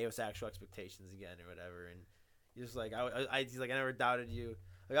and gave us actual expectations again, or whatever. And he's just like, he's like, I never doubted you.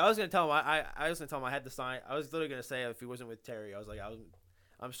 Like I was gonna tell him, I was gonna tell him I had to sign. I was literally gonna say if he wasn't with Terry, I was like,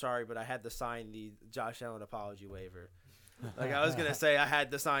 I'm sorry, but I had to sign the Josh Allen apology waiver. Like I was gonna say I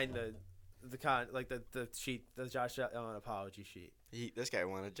had to sign the sheet, the Josh Allen apology sheet. This guy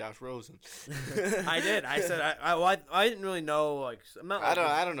wanted Josh Rosen. I did. I said I didn't really know. Like I'm not.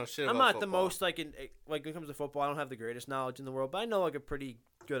 I don't know shit. I'm about not the football. most like when it comes to football. I don't have the greatest knowledge in the world, but I know like a pretty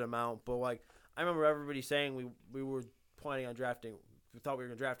good amount. But like I remember everybody saying we were planning on drafting. We thought we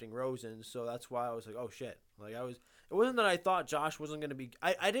were drafting Rosen, so that's why I was like, oh shit. Like I was. It wasn't that I thought Josh wasn't going to be.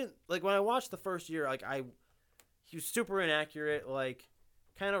 I didn't like when I watched the first year. Like he was super inaccurate. Like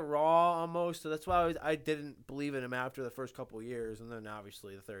kind of raw almost. So that's why I didn't believe in him after the first couple of years, and then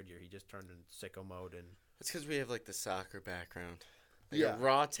obviously the third year he just turned into sicko mode and. It's because we have like the soccer background. Like, Yeah.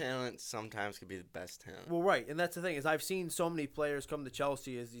 raw talent sometimes could be the best talent. Well, right, and that's the thing is I've seen so many players come to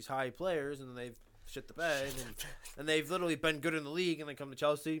Chelsea as these high players, and then they've shit the bed, and they've literally been good in the league, and they come to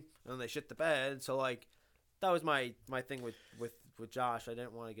Chelsea, and they shit the bed. So like, that was my thing with Josh. I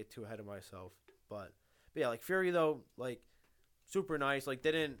didn't want to get too ahead of myself, but yeah, like Fury though, like super nice. Like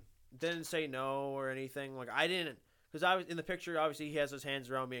didn't say no or anything. Like I didn't. Because I was in the picture, obviously he has his hands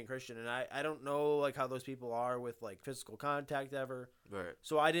around me and Christian, and I don't know like how those people are with like physical contact ever. Right.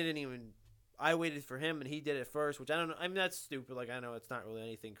 So I didn't even. I waited for him, and he did it first, which I don't know. I mean that's stupid. Like I know it's not really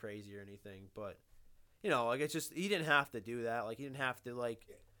anything crazy or anything, but you know, like it's just he didn't have to do that. Like he didn't have to like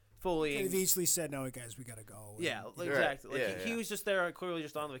fully. Could have easily said, "No, guys, we gotta go." Yeah, And, exactly. Like Yeah, he yeah. was just there, clearly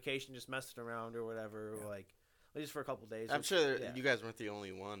just on vacation, just messing around or whatever. Yeah. Like just for a couple days. I'm sure yeah. you guys weren't the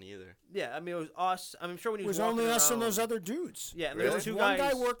only one either. Yeah, I mean it was us. I'm sure when he it was was only walking us and around- those other dudes. Yeah, and Really? there There was was two one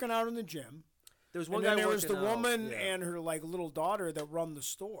guys. guy working out in the gym. There was one And guy then there was the working out, woman yeah. and her like little daughter that run the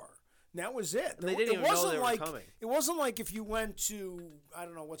store. And that was it. And they There- didn't it even know wasn't they were like coming. it wasn't like if you went to I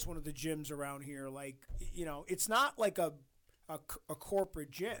don't know what's one of the gyms around here. Like it's not like a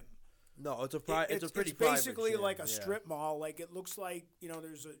corporate gym. No, it's a pretty It's private basically gym, like a yeah. strip mall. Like it looks like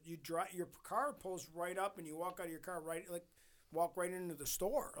there's you drive your car pulls right up and you walk out of your car walk right into the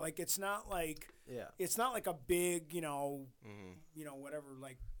store. Like it's not like Yeah. a big Mm-hmm. whatever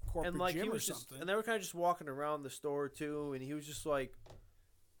like corporate And like gym he or was just, something. and they were kind of just walking around the store too, and he was just like,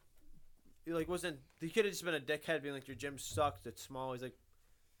 he like wasn't. He could have just been a dickhead, being like, "Your gym sucks. It's small." He's like,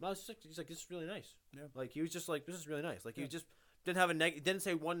 "No, it's just, he's like, this is really nice." Yeah. Like he was just like, "This is really nice." Like he Yeah. just didn't have didn't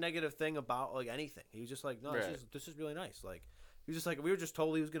say one negative thing about like anything. He was just like, "No, Right. this is really nice." Like he was just like, we were just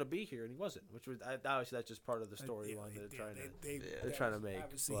told he was gonna be here, and he wasn't. Which was obviously that's just part of the storyline that they're trying to. they're trying to make,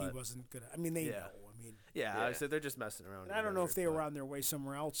 Obviously, he but- wasn't gonna. I mean, they Yeah. know. I mean, Yeah, Yeah. obviously they're just messing around. and I don't know if they together, were but- on their way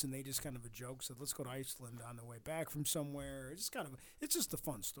somewhere else and they just kind of a joke said, "Let's go to Iceland on the way back from somewhere." It's just it's just a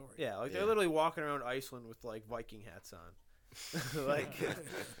fun story. Yeah, like Yeah. they're literally walking around Iceland with like Viking hats on. like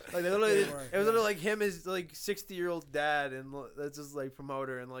they literally, They were, it was literally like him, his like 60-year-old dad, and that's his like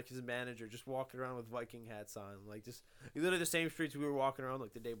promoter and like his manager just walking around with Viking hats on, like just literally the same streets we were walking around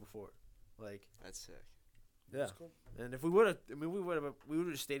like the day before, like That's sick. yeah. That's cool. And if we would have, I mean, we would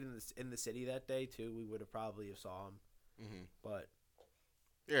have stayed in the city that day too. We would have probably have saw him, Mm-hmm. but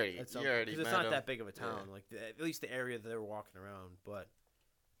You already, it's you already it's met not him. that big of a Yeah. town. Like at least the area that they were walking around, but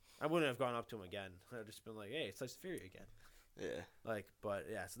I wouldn't have gone up to him again. I'd just been like, "Hey, it's nice to see you again." Yeah, Like, but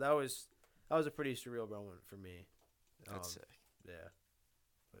yeah, so that was a pretty surreal moment for me. that's sick. Yeah,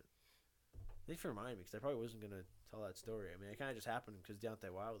 but thanks for reminding me because I probably wasn't gonna tell that story. I mean, it kind of just happened because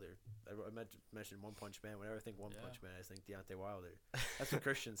Deontay Wilder. I meant to mention One Punch Man. Whenever I think One Yeah. Punch Man, I think Deontay Wilder. That's what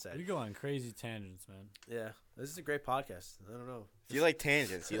Christian You said. go on crazy tangents, man. Yeah, this is a great podcast. I don't know If you like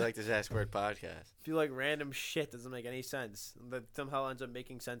tangents, you like this Ask Word podcast. if you like random shit doesn't make any sense, that somehow ends up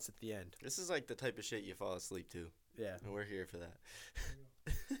making sense at the end. This is like the type of shit you fall asleep to, Yeah. and we're here for that.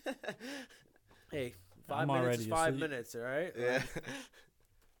 Hey, 5 I'm minutes already is 5 asleep. minutes. All right. Yeah.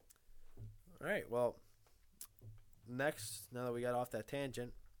 All right. Well, next, now that we got off that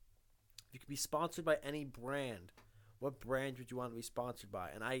tangent, if you could be sponsored by any brand, what brand would you want to be sponsored by?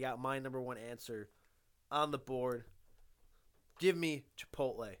 And I got my number one answer on the board. Give me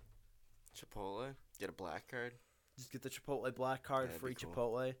Chipotle. Chipotle, get a black card. Just get the Chipotle black card, That'd free be cool.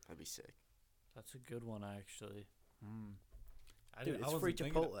 Chipotle. That'd be sick. That's a good one, actually. I Dude, didn't- I it's wasn't free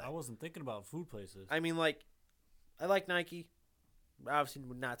thinking- Chipotle. I wasn't thinking about food places. I mean, like, I like Nike. I obviously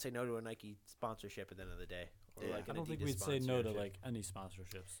would not say no to a Nike sponsorship at the end of the day. Or Yeah. like I an don't think Adidas we'd say no to sponsorship. like any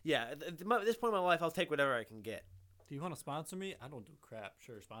sponsorships. Yeah, at this point in my life, I'll take whatever I can get. Do you want to sponsor me? I don't do crap.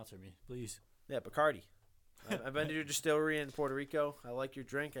 Sure, sponsor me, please. Yeah, Bacardi. I've been to your distillery in Puerto Rico. I like your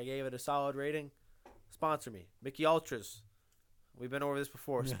drink. I gave it a solid rating. Sponsor me. Mickey Ultras. We've been over this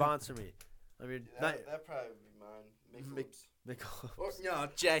before. Sponsor me. I mean, That probably would be mine. Mick Or, no,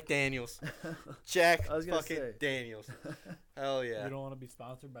 Jack Daniels. Jack I was gonna fucking say. Daniels. Hell yeah. You don't want to be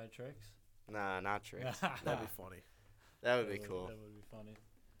sponsored by Tricks? Nah, not tricks. That'd be funny. That would be cool. That would be funny.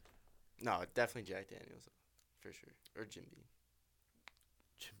 No, definitely Jack Daniels, for sure. Or Jim Beam.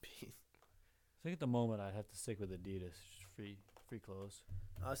 Jim Beam. I think at the moment I'd have to stick with Adidas. Just free clothes.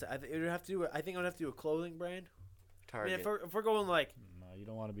 Honestly, I think it would have to do. I think I would have to do a clothing brand. I mean, Target. if we're going like, No, you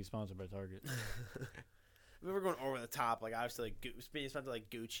don't want to be sponsored by Target. If we were going over the top, like obviously, like being something like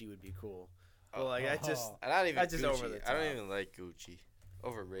Gucci would be cool. But like I just, Not even That's just Gucci. over the I don't top. even like Gucci.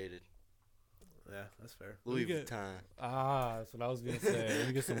 Overrated. yeah, that's fair. Louis get- Vuitton. That's what I was gonna say. Let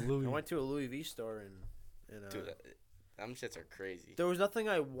me get some Louis. I went to a Louis V store and Dude, them shits are crazy. there was nothing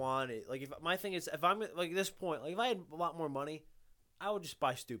I wanted. Like if my thing is, if I'm like at this point, like if I had a lot more money, I would just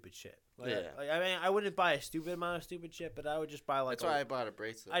buy stupid shit. Like, Yeah. I mean, I wouldn't buy a stupid amount of stupid shit, but I would just buy like. That's why I bought a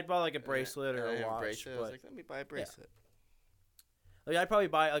bracelet. I'd buy like a bracelet or And I a had watch. bracelet. I was But like, let me buy a bracelet. like I'd probably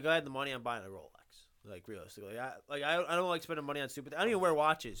buy like if I had the money, I'm buying a Rolex. Like realistically, I don't like spending money on stupid. I don't even wear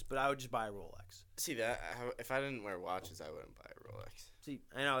watches, but I would just buy a Rolex. See that? If I didn't wear watches, I wouldn't buy a Rolex. See,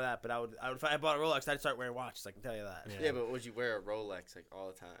 I know that, but I would if I bought a Rolex, I'd start wearing watches. I can tell you that. Yeah, but would you wear a Rolex like all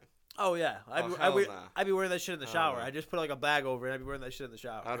the time? Oh yeah, hell nah. I'd be wearing that shit in the Oh, shower. no. I just put like a bag over it. I'd be wearing that shit in the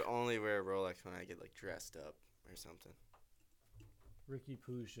shower. I'd only wear a Rolex when I get like dressed up or something. Ricky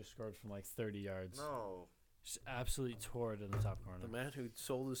Pooch just scored from like 30 yards. No, Just absolutely tore it in the top corner. The man who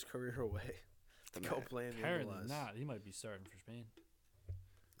sold his career away to the go man. play in the Apparently MLS. not. He might be starting for Spain.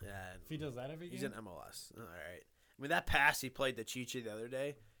 Yeah, If he does that every he's game, in MLS. All right. I mean that pass he played to Chicha the other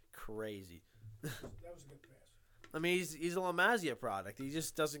day, crazy. That was a good pass. I mean he's a La Masia product. He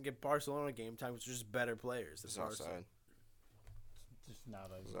just doesn't get Barcelona game time, which are just better players. It's Than Barcelona. offside. just now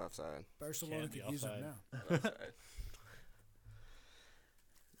It was that offside. Barcelona Can't be could use it offside. now.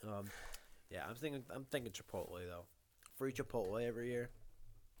 Offside. Yeah, I'm thinking Chipotle though. Free Chipotle every year.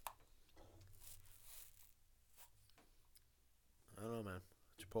 I don't know, man.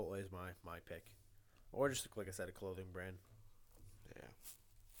 Chipotle is my pick, or just like I said, a clothing brand. Yeah.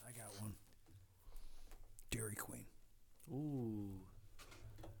 I got one. Dairy Queen. Ooh.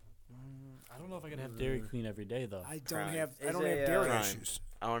 I don't know if I can have Dairy Queen every day though. I don't Prime. have. I Is don't a, have dairy Prime. issues.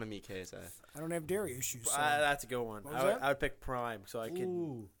 I want to meet KSI. I don't have dairy issues. So. That's a good one. What was that? I would pick Prime, so I could.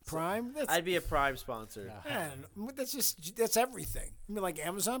 Ooh. Prime. That's I'd be a Prime sponsor. that's everything. You mean like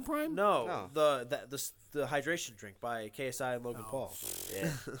Amazon Prime? No, the hydration drink by KSI and Logan Paul. Yeah.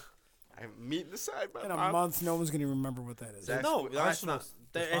 I'm meeting the side by In a mom. month, no one's gonna remember what that is. Zach- No, That's that's Arsenal. not.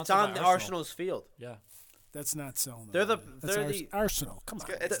 They're It's sponsored on by the Arsenal. Arsenal's field. Yeah. That's not selling. They're the- That's they're the- Arsenal. Come on.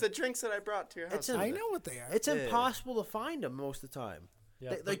 It's the drinks that I brought to your house. It's in- I know what they are. It's Yeah. impossible to find them most of the time.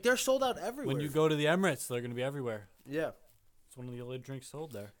 Yeah. Like they're sold out everywhere. when you go to the Emirates, they're going to be everywhere. yeah. It's one of the only drinks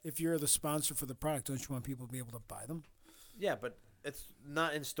sold there. If you're the sponsor for the product, don't you want people to be able to buy them? Yeah, but it's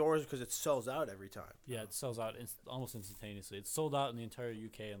not in stores because it sells out every time. Yeah, it sells out almost instantaneously. It's sold out in the entire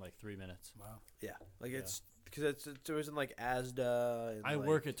UK in like 3 minutes. Wow. Yeah, like it's because it was in like Asda. And I like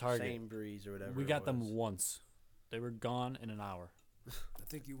work at Target. Sainsbury's or whatever. We it got them was. once. They were gone in an hour. I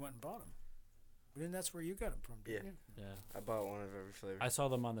think you went and bought them. But then that's where you got them from, didn't Yeah. you? Yeah. I bought one of every flavor. I saw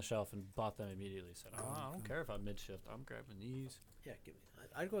them on the shelf and bought them immediately. Said, Oh, I don't okay. care if I'm mid shift. I'm grabbing these. Yeah, give me.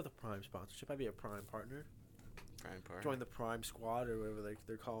 I'd go with a Prime sponsorship. I'd be a Prime partner. Prime Park. Join the Prime Squad or whatever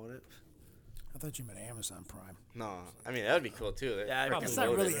they're calling it. I thought you meant Amazon Prime. No, I mean that would be cool too. They're Yeah, Probably It's freaking not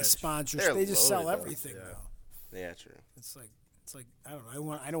loaded. really a sponsorship. They're They just sell loaded, though. everything, Yeah. though. Yeah, true. It's like I don't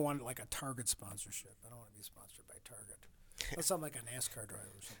know. I don't want like a Target sponsorship. I don't want to be sponsored by Target. Unless I'm like a NASCAR driver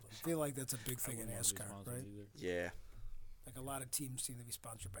or something. I feel like that's a big thing in Wouldn't wanna be NASCAR, sponsored right? either. Yeah. Like a lot of teams seem to be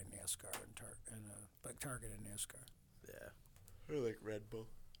sponsored by NASCAR and like Target and NASCAR. Yeah. Or like Red Bull.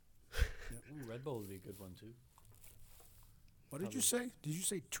 Ooh, Red Bull would be a good one too. What did you say? Did you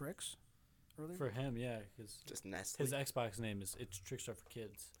say Tricks earlier? For him, yeah, because Just Nestle. his Xbox name is It's Trickstar for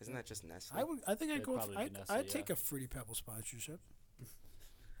Kids. Isn't that just Nestle? I think I'd It'd go. probably be Nestle, I'd take yeah. a Fruity Pebble sponsorship.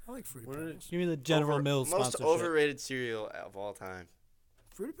 I like Fruity What are Pebbles. Give me the General Mills Most sponsorship. overrated cereal of all time.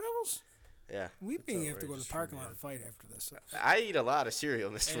 Fruity Pebbles? Yeah. We That's may have to go to outrageous the parking for me, lot and fight after this. I eat a lot of cereal,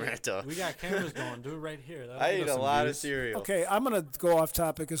 Mr. Hey, Manto. we got cameras going. Do it right here. That'll I get eat us a some lot of views. cereal. Okay, I'm gonna go off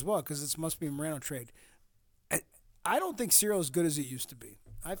topic as well because it must be Morano trade. I don't think cereal is good as it used to be.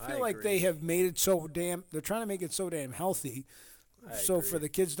 I feel like agree. they have made it so damn. They're trying to make it so damn healthy, so agree. for the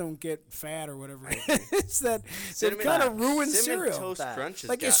kids don't get fat or whatever. It's that they've Cinnamon- kind of ruined Cinnamon cereal. Toast That- Crunch has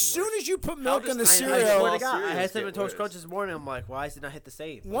Like as gotten soon worse. as you put milk in the does- I cereal, swear to God, I cereals had get Cinnamon Toast worse? Crunch this morning. I'm like, why does it not hit the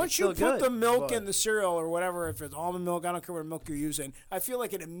same? Like, once it's you still put good, the milk but- in the cereal or whatever, if it's almond milk, I don't care what milk you're using. I feel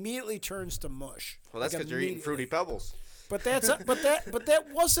like it immediately turns to mush. Well, that's Like, because you're eating Fruity immediately. Pebbles. But that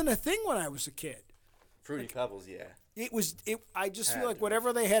wasn't a thing when I was a kid. Fruity Pebbles, yeah. I just feel Had like to.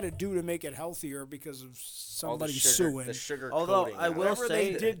 whatever they had to do to make it healthier because of All the somebody sugar, suing, the sugar Although coating I on it. will whatever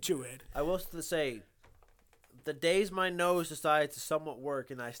they say- did to it. I will say, the days my nose decides to somewhat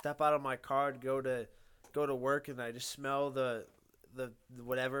work, and I step out of my car to go to work, and I just smell the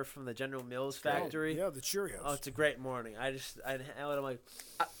whatever from the General Mills factory. Yeah, the Cheerios. Oh, it's a great morning. I inhale it. I'm like,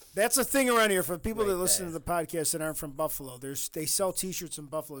 That's a thing around here for people that Right listen there. to the podcast that aren't from Buffalo. They sell T-shirts in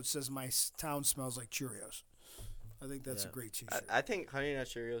Buffalo that says my town smells like Cheerios. I think that's a Yeah. great T-shirt. I think Honey Nut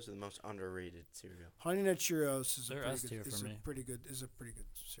Cheerios are the most underrated cereal. Honey Nut Cheerios is They're S tier for me. a pretty good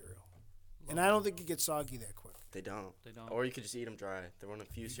cereal. And I don't think it gets soggy that quick. They don't. They don't. Or you could just eat them dry. They're one of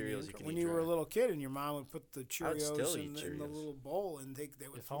the few cereals you can when eat you dry. were a little kid and your mom would put the I would still Cheerios eat in the Cheerios. little bowl and they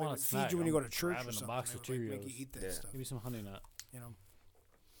would, If I they want would a feed snack, you when you I'm go to church or grabbing a something. box They of would, like, make you Cheerios. eat that Yeah. stuff. Give me some honey nut. You know.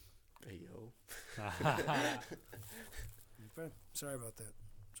 Hey, yo. But sorry about that.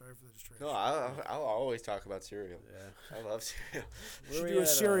 Sorry for the distraction. No, I'll always talk about cereal. Yeah. I love cereal. You should Where do we a at,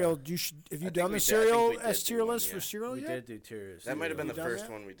 cereal. Have you think done we the did- I think cereal we did S tier do one, list yeah. for cereal We yet? did do Cheerios. That might have been the You done first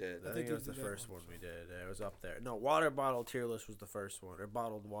that? one we did. I I think think it we was the did that first one. one we did. It was up there. No, water bottle tier list was the first one, or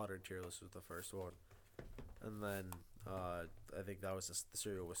bottled water tier list was the first one, and then I think that was the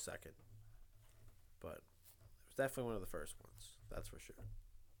cereal was second. But it was definitely one of the first ones. That's for sure.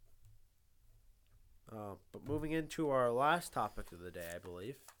 But moving into our last topic of the day, I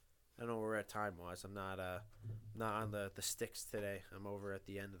believe. I know where we're at time wise. I'm not on the sticks today. I'm over at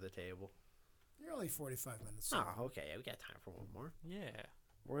the end of the table. You're only 45 minutes. Oh, okay. We got time for one more. Yeah.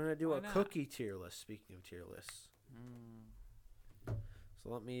 We're gonna do Why a not? cookie tier list. Speaking of tier lists, so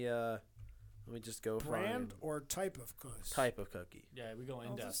let me just go Brand from or type of cookies? type of cookie. Yeah, we go in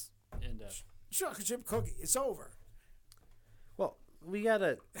Oh, depth. this- In depth. Chocolate chip cookie. It's over. Well, we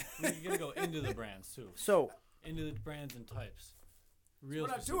gotta. You gotta go into the brands too. So Into the brands and types. Real We're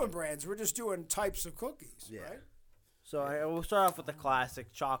not specific. doing brands. We're just doing types of cookies, Yeah. right? I will start off with the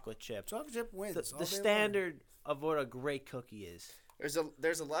classic chocolate chip. Chocolate chip wins. The all day long. standard of what a great cookie is. There's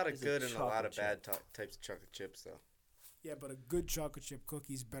a lot of It's a good and a lot chocolate of bad types of chocolate chips, though. Yeah, but a good chocolate chip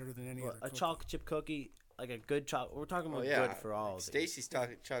cookie is better than any Well, other a cookie. chocolate chip cookie, like a good chocolate. We're talking Oh about yeah, good for all of these. Stacy's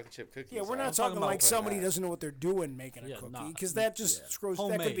talking chocolate chip cookies. Yeah, we're I'm not talking talking about like somebody that. doesn't know what they're doing making a Yeah, cookie, nah. because that just Yeah. screws. That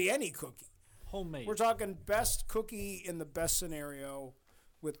could Homemade. be any cookie. Homemade. We're talking best cookie in the best scenario,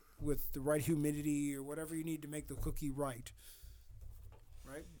 with the right humidity or whatever you need to make the cookie right.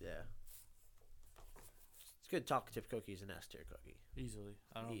 Right? Yeah. It's good chocolate chip cookies and S tier cookie. Easily.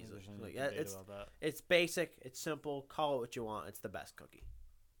 I don't Easily. think there's any Like, yeah, debate it's- about that. It's basic. It's simple. Call it what you want. It's the best cookie.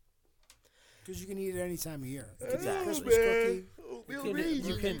 Because you can eat it any time of year. It could be a Exactly. Christmas cookie.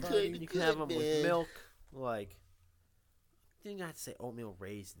 You can have them with milk. Like, you not say oatmeal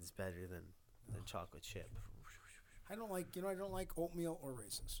raisins better than chocolate chip. I don't like oatmeal or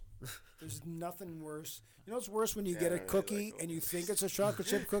raisins. There's nothing worse. You know what's worse when you get I a really cookie like and you think it's a chocolate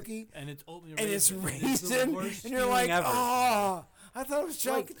chip cookie And it's oatmeal and it's raisin. the raisin worst and you're feeling like, ever. oh, I thought it was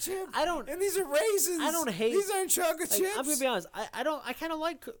Like, chocolate chip. I don't- And these are raisins. I don't hate- These aren't chocolate Like, chips. I'm gonna be honest. I kind of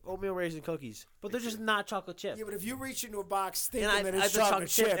like oatmeal raisin cookies, but they're just not chocolate chip. Yeah, but if you reach into a box thinking And that I it's put chocolate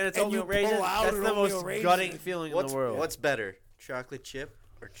chip and it's you oatmeal pull raisin, out that's an the oatmeal most raisin, gutting feeling in the world. What's better, chocolate chip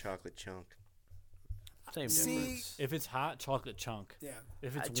or chocolate chunk? Same See, difference. If it's hot, chocolate chunk. yeah.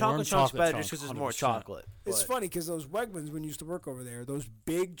 If it's warm, Chocolate chunk's better chunk, just because there's more 100%. chocolate. It's but- funny because those Wegmans, when you used to work over there, those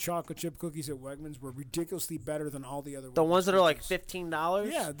big chocolate chip cookies at Wegmans were ridiculously better than all the other The Wegmans ones that are like cookies.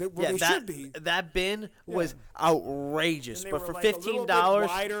 $15. Yeah, they that, should be. That bin was Yeah. outrageous, And they but were for like a little bit $15,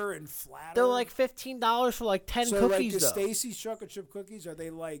 wider and flatter. they're like $15 for like 10 so cookies. like the though. Stacy's chocolate chip cookies, are they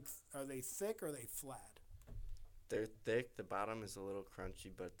thick or are they flat? They're thick. The bottom is a little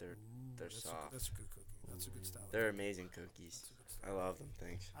crunchy, but they're That's soft. that's a good cookie. That's a good style. They're amazing cookies. I love them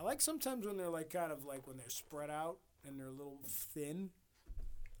things. I like sometimes when they're like kind of like when they're spread out and they're a little thin,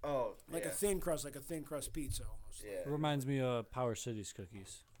 Oh, like a thin crust pizza almost. Yeah. It reminds me of Power City's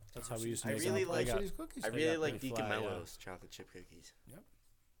cookies. That's how we used to I make really them. like They got- These cookies. I They really got like pretty flat, DiCamello's chocolate chip cookies. Yep.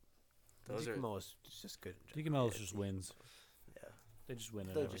 Those are. Most just good. DiCamello's just wins. Yeah. They just win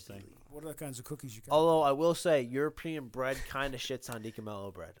at They're just everything. elite. What are the kinds of cookies you got? Although I will say, European bread kind of shits on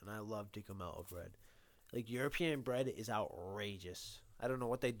DiCamello bread, and I love DiCamello bread. Like, European bread is outrageous. I don't know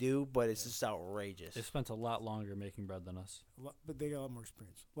what they do, but it's just outrageous. They spent a lot longer making bread than us. But they got a lot more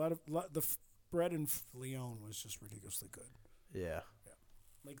experience. Bread in Lyon was just ridiculously good. Yeah.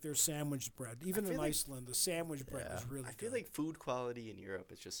 Like their sandwich bread, even in feel like- Iceland, the sandwich bread Yeah. was really I good. feel like food quality in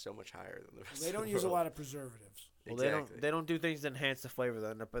Europe is just so much higher than the rest. They of don't the use a world. lot of preservatives. Well, Exactly. they don't do things to enhance the flavor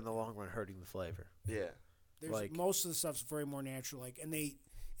that end up in the long run hurting the flavor. Yeah. There's Like- most of the stuff's very more natural. Like, and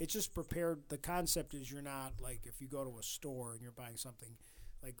it's just prepared. The concept is you're not like if you go to a store and you're buying something,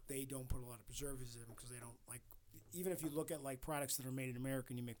 like they don't put a lot of preservatives in because they don't like. Even if you look at like products that are made in America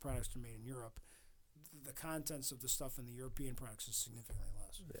and you make products that are made in Europe, the contents of the stuff in the European products is significantly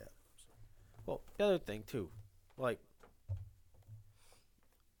less. Yeah. Well, the other thing too, like,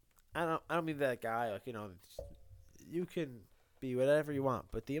 I don't mean that guy. Like, you can be whatever you want,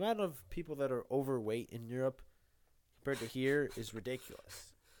 but the amount of people that are overweight in Europe compared to here is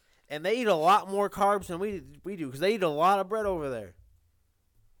ridiculous, and they eat a lot more carbs than we do because they eat a lot of bread over there.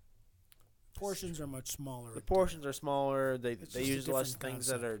 portions are much smaller. The at portions are smaller. They It's they just a use less different things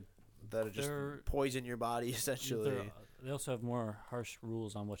that concept. are just They're- poison your body essentially. They also have more harsh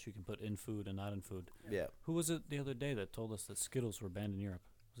rules on what you can put in food and not in food. Yeah. Who was it the other day that told us that Skittles were banned in Europe?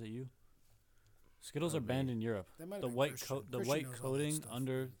 Was it you? Skittles are me. banned in Europe. That might have The been white Christian. the Christian white knows all that coating stuff.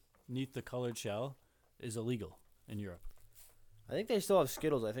 underneath the colored shell is illegal in Europe. I think they still have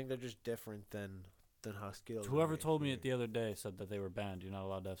Skittles. I think they're just different than how Skittles. are Whoever made told me here. it the other day said that they were banned. You're not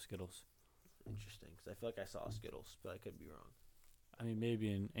allowed to have Skittles. Interesting, because I feel like I saw Skittles, but I could be wrong. I mean,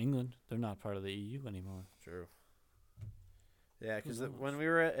 maybe in England they're not part of the EU anymore. True. Yeah, because knows? when we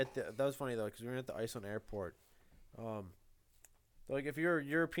were at the, that was funny though, because we were at the Iceland airport. Like if you're a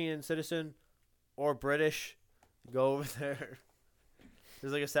European citizen or British, go over there.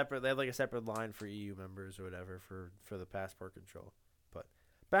 There's like a separate. They have like a separate line for EU members or whatever for the passport control. But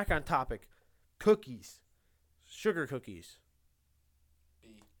back on topic, cookies, sugar cookies.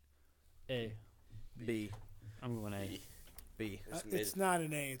 A. B. I'm going A. B. B. It's mid. It's not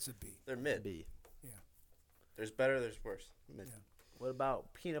an A. It's a B. They're mid. B. There's better. There's worse. Mid. Yeah. What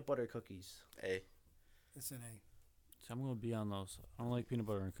about peanut butter cookies? A. It's an A. So I'm going to be on those. I don't like peanut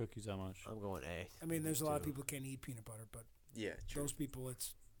butter and cookies that much. I'm going A. I mean, there's a lot of too. people can't eat peanut butter, but Yeah. True. those people,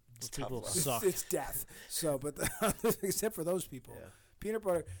 it's Those tough people love. suck. it's death. So, but except for those people, Yeah. peanut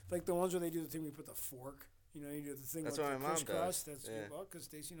butter, like the ones where they do the thing where you put the fork. You know, you do the thing That's with what the my mom crisscross. does. That's Yeah. well, because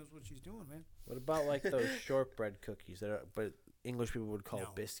Stacy knows what she's doing, man. What about like those shortbread cookies that are, but English people would call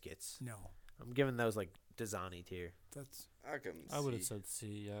No. biscuits? No, I'm giving those like Dasani tier. that's I can. I would have said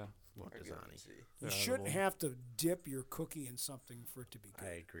C, yeah. What I can Dasani? see. you They're shouldn't edible. have to dip your cookie in something for it to be good.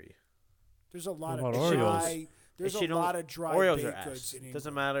 I agree. There's a lot of about Oreos? dry. There's If you a don't- lot of dry Oreos baked are goods ass. in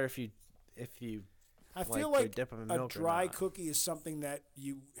Doesn't England. matter if you I like, feel they like dip them in a milk or dry not. cookie is something that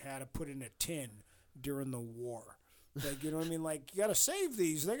you had to put in a tin during the war. Like, you know what I mean? Like, you got to save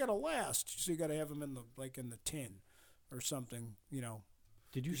these; they got to last. So you got to have them in the tin, or something. You know.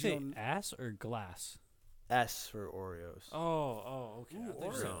 Did you You say don't- ass or glass? S for Oreos. Okay. Ooh, I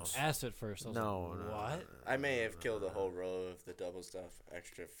thought you said Oreos. ass at first. I was No, like, no, what? I may have killed a whole row of the double stuff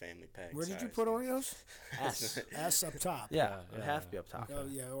extra family pack. Where did you size. put Oreos? S. S up top. Yeah, Yeah, it yeah, has to be up top. Oh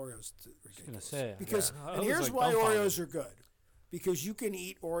yeah, Oreos. I was Ridiculous. gonna say Because I and was, here's like, why dumbfounded. Oreos are good, because you can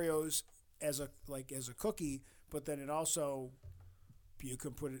eat Oreos as a cookie, but then it also you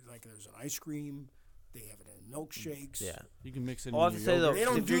can put it like there's an ice cream. They have it in milkshakes. Yeah. You can mix it. All I in have your to say, though, yogurt. They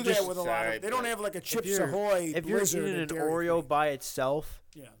don't If do you're that just- with a lot Sorry, of. They don't but have like a If Chips you're, Ahoy. if you're Blizzard eating or an Dairy Oreo Queen. by itself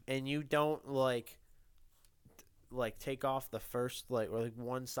Yeah. and you don't like take off the first or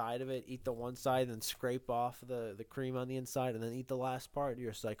one side of it, eat the one side, then scrape off the cream on the inside, and then eat the last part,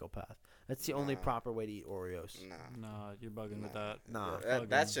 you're a psychopath. That's the only Nah. proper way to eat Oreos. Nah. Nah, you're bugging with that. Nah.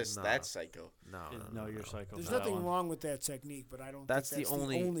 That's just Nah. that's psycho. No, No, you're psycho. There's for that nothing one. wrong with that technique, but I don't. That's think the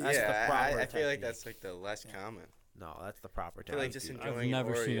only- only. That's the yeah, proper I feel like technique. that's like the less Yeah. common. No, that's the proper I feel like technique. just dude. I've enjoying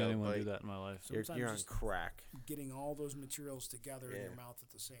never seen Oreo, anyone do like- that in my life. You're Sometimes on just- crack. Getting all those materials together in your Yeah. mouth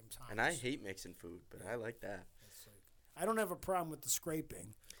at the same time. And I hate mixing food, but I like that. It's like, I don't have a problem with the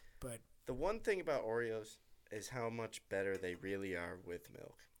scraping, but The one thing about Oreos is how much better they really are with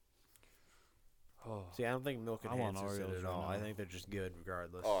milk. Oh, See, I don't think milk I want enhances it Oreos at right all. I now. think they're just good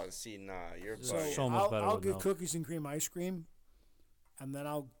regardless. Oh, see, nah, you're So- bugging. so much better I'll with get milk. cookies and cream ice cream, and then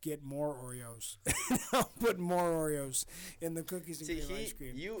I'll get more Oreos. I'll put more Oreos in the cookies and See, cream ice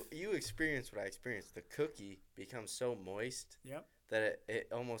cream. you experience what I experienced. The cookie becomes so moist Yep. that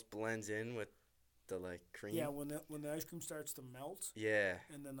it almost blends in with the cream. Yeah, when the ice cream starts to melt, Yeah.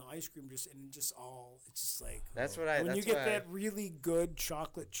 and then the ice cream it's just like That's what I. when that's you get what that really good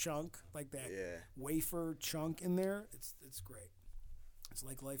chocolate chunk, like that Yeah. wafer chunk in there, it's great. It's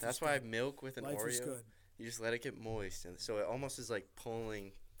like life. That's is why good. milk with an Life Oreo. is good. You just let it get moist, and so it almost is like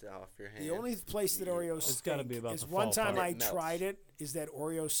pulling off your hand. The only place that You eat Oreos all- It's gotta be stink about is to one fall time apart. I It melts. tried it. Is that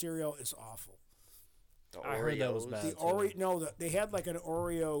Oreo cereal is awful. The I heard that was Oreos. bad. The too. Oreo they had like an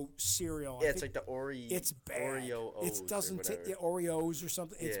Oreo cereal. I Yeah, it's think like the Oreo. it's bad. Oreo O's It doesn't or taste whatever. Oreos or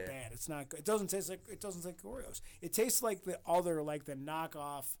something. It's Yeah. bad. It's not good. It doesn't taste like Oreos. It tastes like the other the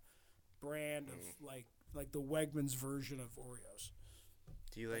knockoff brand of Mm. like the Wegmans version of Oreos.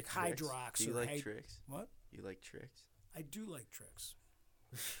 Do you like like Trix? Hydrox Do you or like Hy- tricks? What? You like tricks? I do like tricks.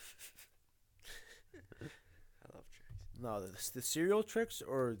 I love tricks. No, the cereal tricks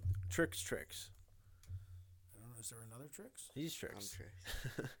or tricks. I don't know. Is there another tricks? These I'm tricks. tricks. I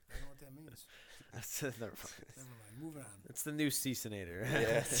don't know what that means. That's never mind. Never mind. Moving on. It's the new Ceasonator. Yeah,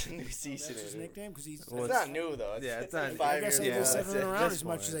 it's a new Oh, that's his seasonator. nickname because he's. Well, It's not new though. It's, yeah, it's not- I 5 guess I years just old. haven't been At around this as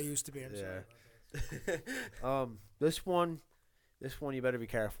much point. as I used to be. I'm Yeah. sorry about that. This one, you better be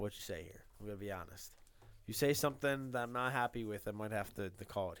careful what you say here. I'm gonna be honest. If you say something that I'm not happy with, I might have to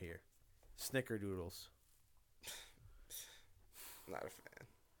call it here. Snickerdoodles. Not a fan.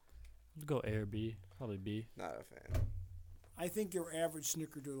 I'd go A or B. Probably B. Not a fan. I think your average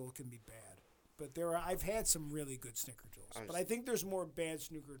snickerdoodle can be bad, but I've had some really good snickerdoodles. But I think there's more bad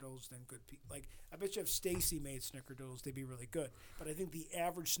snickerdoodles than good people. Like I bet you if Stacy made snickerdoodles, they'd be really good. But I think the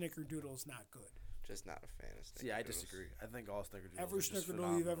average snickerdoodle is not good. Just not a fan of Snickerdoodles. See, I disagree. I think all snickerdoodles. Every are just snickerdoodle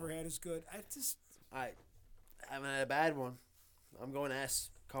you've phenomenal. ever had is good. I haven't had a bad one. I'm going S.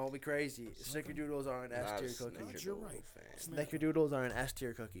 Call me crazy. Snickerdoodles are an S Not a tier cookie. Snickerdoodle You're right. fan. Snickerdoodles are an S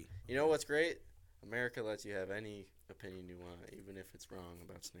tier cookie. You know what's great? America lets you have any opinion you want, even if it's wrong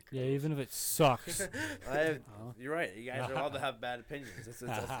about Snickerdoodles. Yeah, even if it sucks. You're right. You guys are allowed to have bad opinions.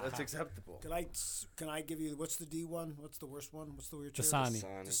 That's acceptable. Can I give you what's the D one? What's the worst one? What's the weird tier? Dasani.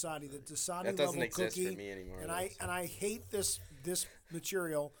 Dasani, the Dasani That doesn't level exist cookie. for me anymore. And though. I hate this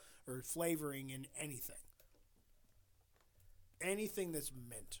material or flavoring in anything. Anything that's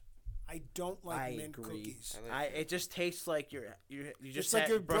mint. I don't like I mint agree. cookies. It just tastes like you just It's like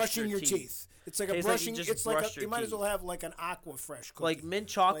you're brushing your teeth. It's like a Tastes like you brushing. just It's like brushed you your might as well teeth. have like an Aqua Fresh cookie. Like mint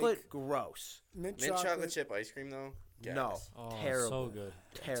chocolate, Like- gross. mint Mint chocolate chip ice cream, though? No, Gas. Oh, terrible. so good.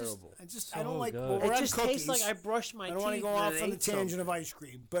 Terrible. I don't So like. good. Well, we're It on just cookies. tastes like I brushed my I teeth. don't want to go and off then on the ate tangent something. of ice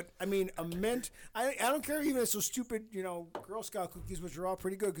cream, but I mean a mint. I don't care even if it's so stupid. Girl Scout cookies, which are all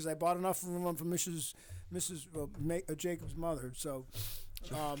pretty good because I bought enough from them from Mrs. Jacob's mother. So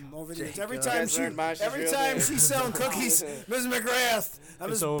over the years, every Jacob. time You guys learned Masha's every real time name. she's selling cookies, Mrs. McGrath,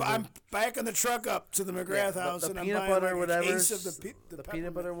 It's over. I'm backing the truck up to the McGrath house the and I'm peanut buying butter, like whatever. a case of the peanut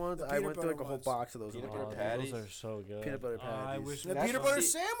peppermint- butter ones. the I peanut went through butter like a whole ones. box of those. Peanut in butter my Oh, life. patties. those are so good. Peanut butter I patties. wish The Now, peanut butter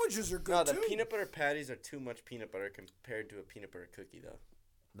see- sandwiches are good No, the too. peanut butter patties are too much peanut butter compared to a peanut butter cookie, though.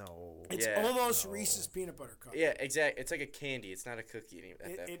 No. It's Yeah. almost Reese's peanut butter cup. Yeah, exactly. It's like a candy. It's not a cookie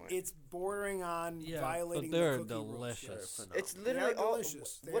at that point. It's bordering on Yeah, violating but they're the cookie rules. delicious. It's They literally are all.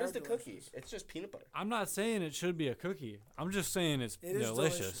 delicious. They What are is the cookie? delicious. It's just peanut butter. I'm not saying it should be a cookie. I'm just saying it's It is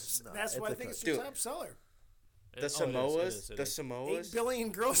delicious. delicious. No, That's it's why I a think it's cookie. your Dude. top seller. The It is, Samoas, it the is. 8 Samoas,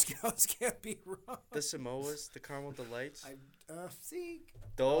 billion Girl Scouts can't be wrong. the Samoas, the caramel delights. See,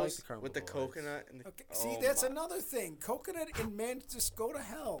 Those the caramel with the delights. coconut and the. okay, see, oh that's my. another thing. Coconut and mint just go to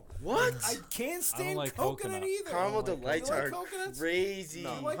hell. What? I can't stand like coconut coconut. either. Caramel like delights You like are coconuts? crazy.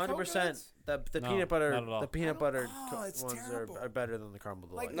 No, You like 100%. coconuts? The No, peanut butter, not at all. the peanut butter Oh, it's ones terrible. are better than the caramel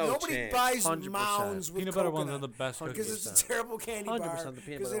Like delight. No nobody chance. buys 100%. mounds with Peanut butter ones are coconut the best because cookies. it's a terrible candy 100% bar the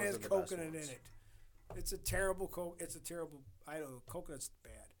peanut because butter it ones has are the best coconut in ones. it. It's a terrible It's a terrible. I don't know. Coconut's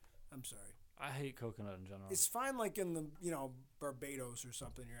bad. I'm sorry. I hate coconut in general. It's fine, like in the Barbados or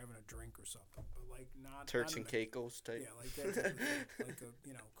something. You're having a drink or something, but like not Turks not and in Caicos a, type. Yeah, like that, type of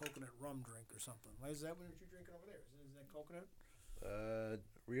thing. Like a coconut rum drink or something. Why is that what you're drinking over there? Is that coconut?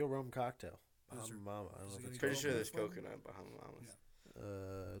 Real rum cocktail. Is there- Mama. I don't is know it if it's gonna Pretty go sure for there's this one? coconut behind Mama's.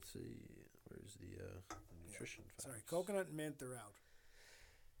 Yeah. Let's see. Where's the nutrition facts? Sorry, coconut and mint, they're out.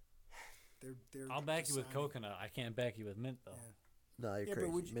 They're. I'll back you with Dasani. coconut. I can't back you with mint though. Yeah. No, you're Yeah, crazy.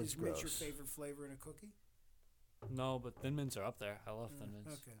 but Mint's is mint your gross. favorite flavor in a cookie? No, but thin mints are up there. I love thin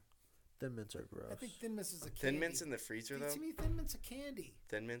mints. Okay. Thin mints are gross. I think Thin Mints is a candy. Thin mints in the freezer See, though. to me, Thin Mint's a candy.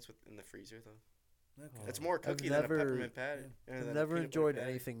 Thin mints in the freezer though. Okay. It's more I've cookie than a never- peppermint patty. I've than a never peanut butter enjoyed patty.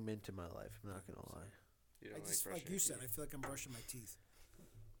 anything mint in my life. I'm not gonna lie. You I don't just brushing like your you said, I teeth. feel like I'm brushing my teeth,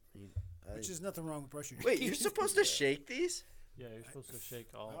 I- which is nothing wrong with brushing your Wait, teeth. you're supposed to shake these? Yeah, you're supposed to shake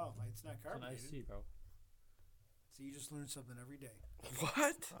all. Oh, it's not It's an carbonated. iced tea, bro. So you just learn something every day.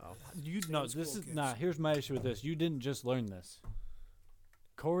 What? oh. You no, school this is kids. not. Here's my issue with this. You didn't just learn this.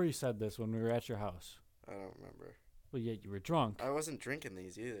 Corey said this when we were at your house. I don't remember. Well, yeah, you were drunk. I wasn't drinking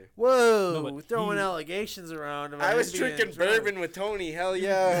these either. Whoa! No, but throwing he- allegations around. about I was him being drinking drunk. bourbon with Tony. Hell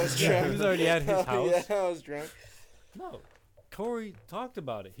yeah, I was Yeah, drunk. he was already at his Hell house. Yeah, I was drunk. No, Corey talked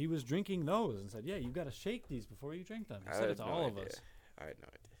about it. He was drinking those and said, "Yeah, you got to shake these before you drink them." He I said had it to no all of idea. us. I had no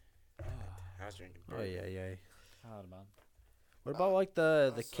idea. I was drinking Oh bourbon. yeah. Proud man. What about like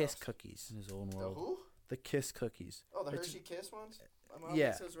the that Kiss sucks. cookies? In his own The world. who? The Kiss cookies. Oh, the It's- Hershey Kiss ones? My mom Yeah.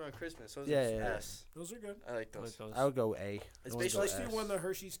 gets those around Christmas. Those Yeah, are yeah. S. Those are good. I like I those. like those. I would go A. It's I would go basically S. When the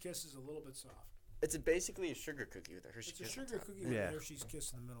Hershey's Kiss is a little bit soft. It's basically a sugar cookie with a Hershey It's a Kiss on sugar top. cookie with Yeah. a Hershey's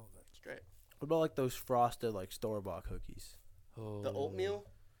Kiss in the middle of it. It's great. What about like those frosted like store bought cookies? Oh. The oatmeal?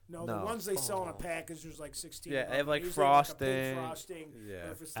 No, No. the ones they sell in a Oh. package, there's like 16. Yeah, of they have them. like Usually like a pink frosting. frosting. Yeah.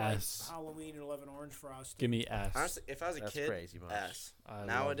 Or if it's like S. Halloween, it'll have an orange frosting. Give me S. Honestly, if I was a That's kid, crazy much. S. I love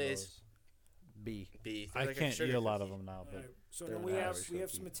Nowadays, those. B. B. They're I like can't eat sugar a lot of cookie. them now, All but right, so they're then an we have average some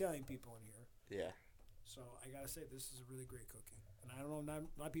cookie. Italian people in here. Yeah. So I gotta say this is a really great cookie, and I don't know, not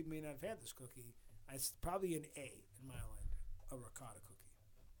a lot of people may not have had this cookie. It's probably an A in my mind, a ricotta cookie.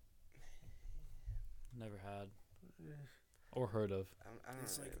 never had. or heard of. I don't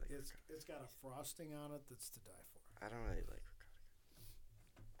It's really like like. it's got a frosting on it that's to die for. I don't really like.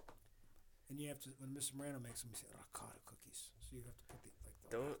 And you have to when Mr. Moreno makes them, you say ricotta cookies. So you have to put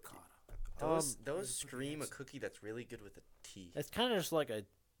the Those- ricotta. Those you those have to put the scream a eggs. cookie that's really good with a tea. It's kind of just like a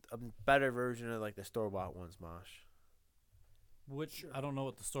better version of like the store bought ones, Mosh. Which Sure. I don't know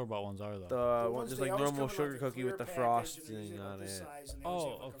what the store bought ones are though. The The one ones just they like always normal come in, sugar a cookie with clear the package, and they're frosting usually about on this it. size, and they Oh, always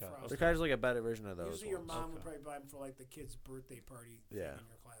have, like, a okay, frosting. They're kind of just like a better version of those Usually your ones. mom would Okay. probably buy them for like the kid's birthday party thing Yeah. in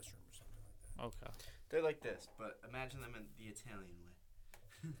your classroom or something like that. Okay. They're like this, but imagine them in the Italian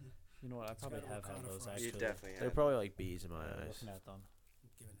way. You know what? I probably got a have had ricotta those frost. actually. You definitely They're have. probably like bees in my Yeah, eyes. looking at them. I'm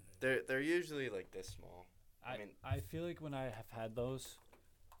giving it They're usually like this small. I mean- I feel like when I have had those,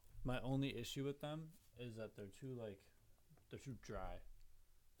 my only issue with them is that they're too dry.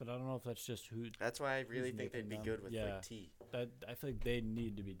 But I don't know if that's just who That's why I really Who's think they'd be making good them? with Yeah. like tea. that I feel like they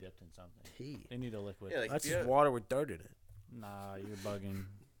need to be dipped in something. Tea. They need a liquid. Yeah, like That's if just you- water with dirt in it. Nah, you're bugging.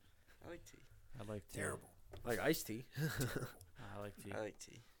 I like tea. I like tea. Terrible. Like iced tea. I like tea. I like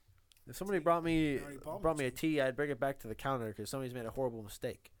tea. If somebody brought me Arnie Palmer brought me a tea. tea, I'd bring it back to the counter because somebody's made a horrible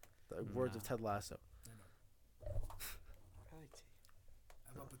mistake. The words of Nah. Ted Lasso. I like tea.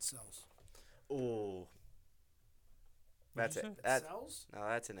 I hope it sells. Oh. That's you it. say? It That's sells? no,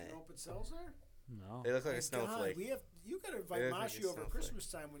 that's an You A. know if it sells there? No. They look like a My God, snowflake. you gotta invite They look like a Mashi over snowflake. Christmas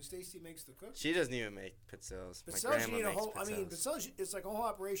time when Stacy makes the cookies. She doesn't even make pizzelles. My Pizzelles, grandma you need a makes whole. I mean, pizzelles. pizzelles, it's like a whole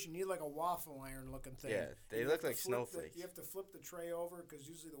operation. You need like a waffle iron looking thing. Yeah, they You look have to like flip the- snowflakes. You have to flip the tray over because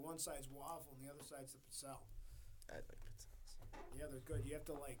usually the one side's waffle and the other side's the pizzelle. I like pizzelles. Yeah, they're good. You have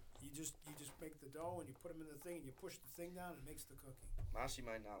to like you just make the dough and you put them in the thing and you push the thing down and it makes the cookie. Mashi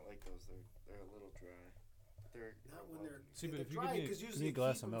might not like those. They're a little dry. They're Not when they're See, but they're if you dry give me- because give usually me a you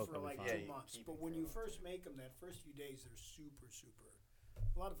glass keep of them milk, for I'll be like fine. Yeah, 2 you months. keep But them when for you a while. first make them, that first few days they're super.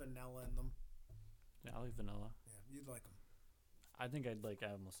 A lot of vanilla in them. Yeah, I like vanilla. Yeah, you'd like them. I think I'd like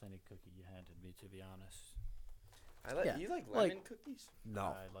almost any cookie you handed me, to be honest. I like. Yeah, You like like- lemon cookies?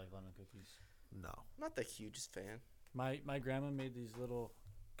 No, I like lemon cookies. no. I'm not the hugest fan. My grandma made these little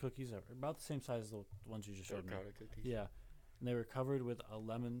cookies that were about the same size as the ones you just showed me. Ricotta cookies. Yeah, and they were covered with a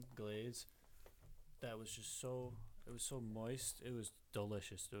lemon glaze. That was just so. It was so moist. It was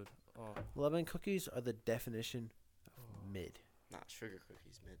delicious, dude. Oh, Lemon cookies are the definition of mid. Not sugar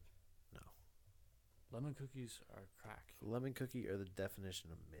cookies, mid. lemon cookies are crack. Lemon cookie are the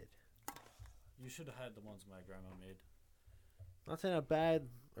definition of mid. You should have had the ones my grandma made. Not saying a bad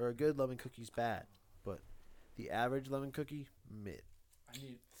or a good lemon cookie's bad, but the average lemon cookie mid.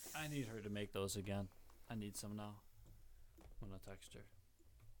 I need her to make those again. I need some now. I'm gonna text her.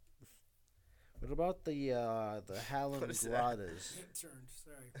 What about the Halen What is that? Gradas? It turned.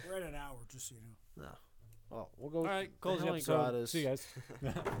 Sorry, we're at an hour, just so you know. No. Well, we'll go All with right, the close the Helen episode. Gradas. See you guys.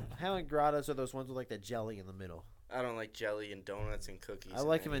 Helen Gradas are those ones with like the jelly in the middle. I don't like jelly and donuts and cookies. I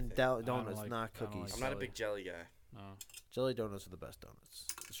like them in anything. donuts, don't not like- I don't like cookies. I'm not a jelly. big jelly guy. No. Jelly donuts are the best donuts.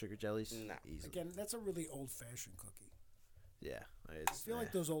 The sugar jellies, No. easily. Again, that's a really old-fashioned cookie. Yeah, I it's, feel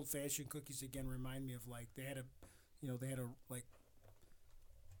like those old-fashioned cookies again remind me of like they had to like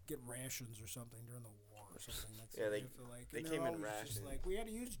get rations or something during the war or something. That's Yeah, what they- have to, like, they and they're came in always just rations. like we had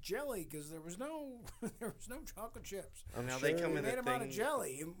to use jelly because there was no chocolate chips. I'm Now sure they come We in made the them out of thing.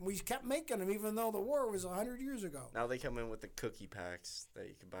 jelly, and we kept making them even though the war was 100 years ago. Now they come in with the cookie packs that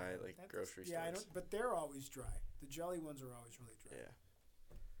you can buy at like That's- grocery yeah, I stores. don't, but they're always dry. The jelly ones are always really dry.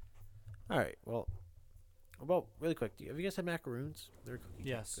 Yeah. All right. Well, about really quick. Have you guys had macaroons? They're a cookie.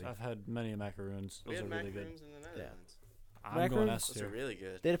 Yes, thing. I've had many macaroons. We Those had are really good. macaroons in the Netherlands. I'm going Macaroons? S Those are tier. really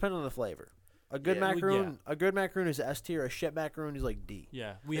good. They depend on the flavor. A good Yeah. Well, macaroon, yeah. a good macaroon is S tier. A shit macaroon is like D.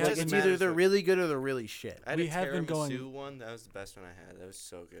 Yeah, we It have Like doesn't it's been, matter either they're what- really good or they're really shit. I had We a have been tiramisu going- one. That was the best one I had. That was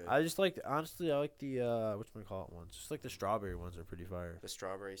so good. I just like honestly, I like the whatchamacallit ones. Just like the strawberry ones are pretty fire. The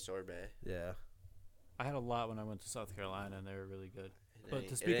strawberry sorbet. Yeah. I had a lot when I went to South Carolina, and they were really good. It But ain't-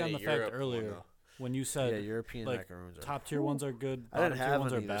 to it speak ain't on a the fact Europe one, earlier, though. when you Yeah, said European like, macaroons are top tier ones are good, I didn't bottom tier have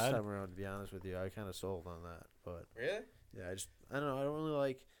ones any are this bad. time around, to be honest with you. I kind of sold on that, but Really? yeah, I don't know. I don't really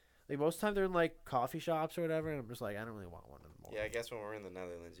like most of the time they're in like coffee shops or whatever, and I'm just like, I don't really want one anymore. Yeah, I guess when we're in the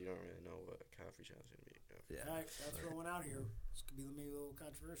Netherlands, you don't really know what a coffee shop's gonna be. Yeah. All right, that's throwing out here. This could be maybe a little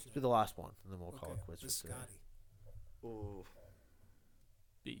controversial. Let's do the last one, and then we'll call Okay, it quits for today. biscotti. Ooh.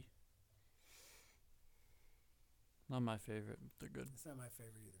 B. Not my favorite. But they're good. It's not my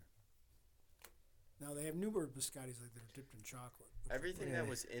favorite either. Now they have Newburgh biscottis like that are dipped in chocolate. which are Everything pretty that good.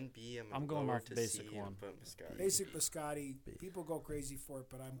 was in B, I'm going lower mark to basic C one. and put biscotti. Basic biscotti. B. People go crazy for it,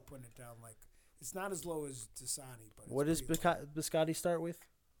 but I'm putting it down like it's not as low as Dasani, but What it's does pretty low. biscotti start with?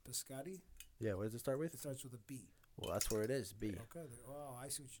 Biscotti? Yeah, what does it start with? It starts with a B. Well, that's where it is. B. Okay. Oh, I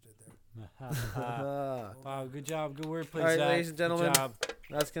see what you did there. Wow, good job. Good wordplay, All right, Zach. ladies and gentlemen. Good job.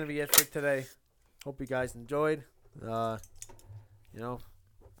 That's gonna be it for today. Hope you guys enjoyed.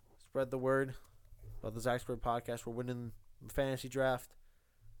 Spread the word about the Zach Squared podcast. We're winning the fantasy draft.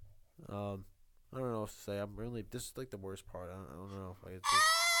 I don't know what to say. This is like the worst part. I don't know if I get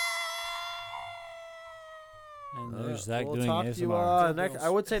And to. there's Zach we'll doing talk to you, ASMR. I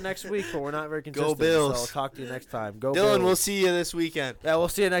would say next week, but we're not very consistent. Bills. So I'll talk to you next time. Go Dylan, Bills. we'll see you this weekend. Yeah, we'll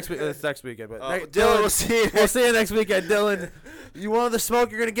see you next week. Next weekend, but Dylan, we'll see you. we'll see you next weekend, Dylan. You want the smoke?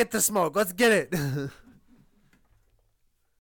 You're gonna get the smoke. Let's get it.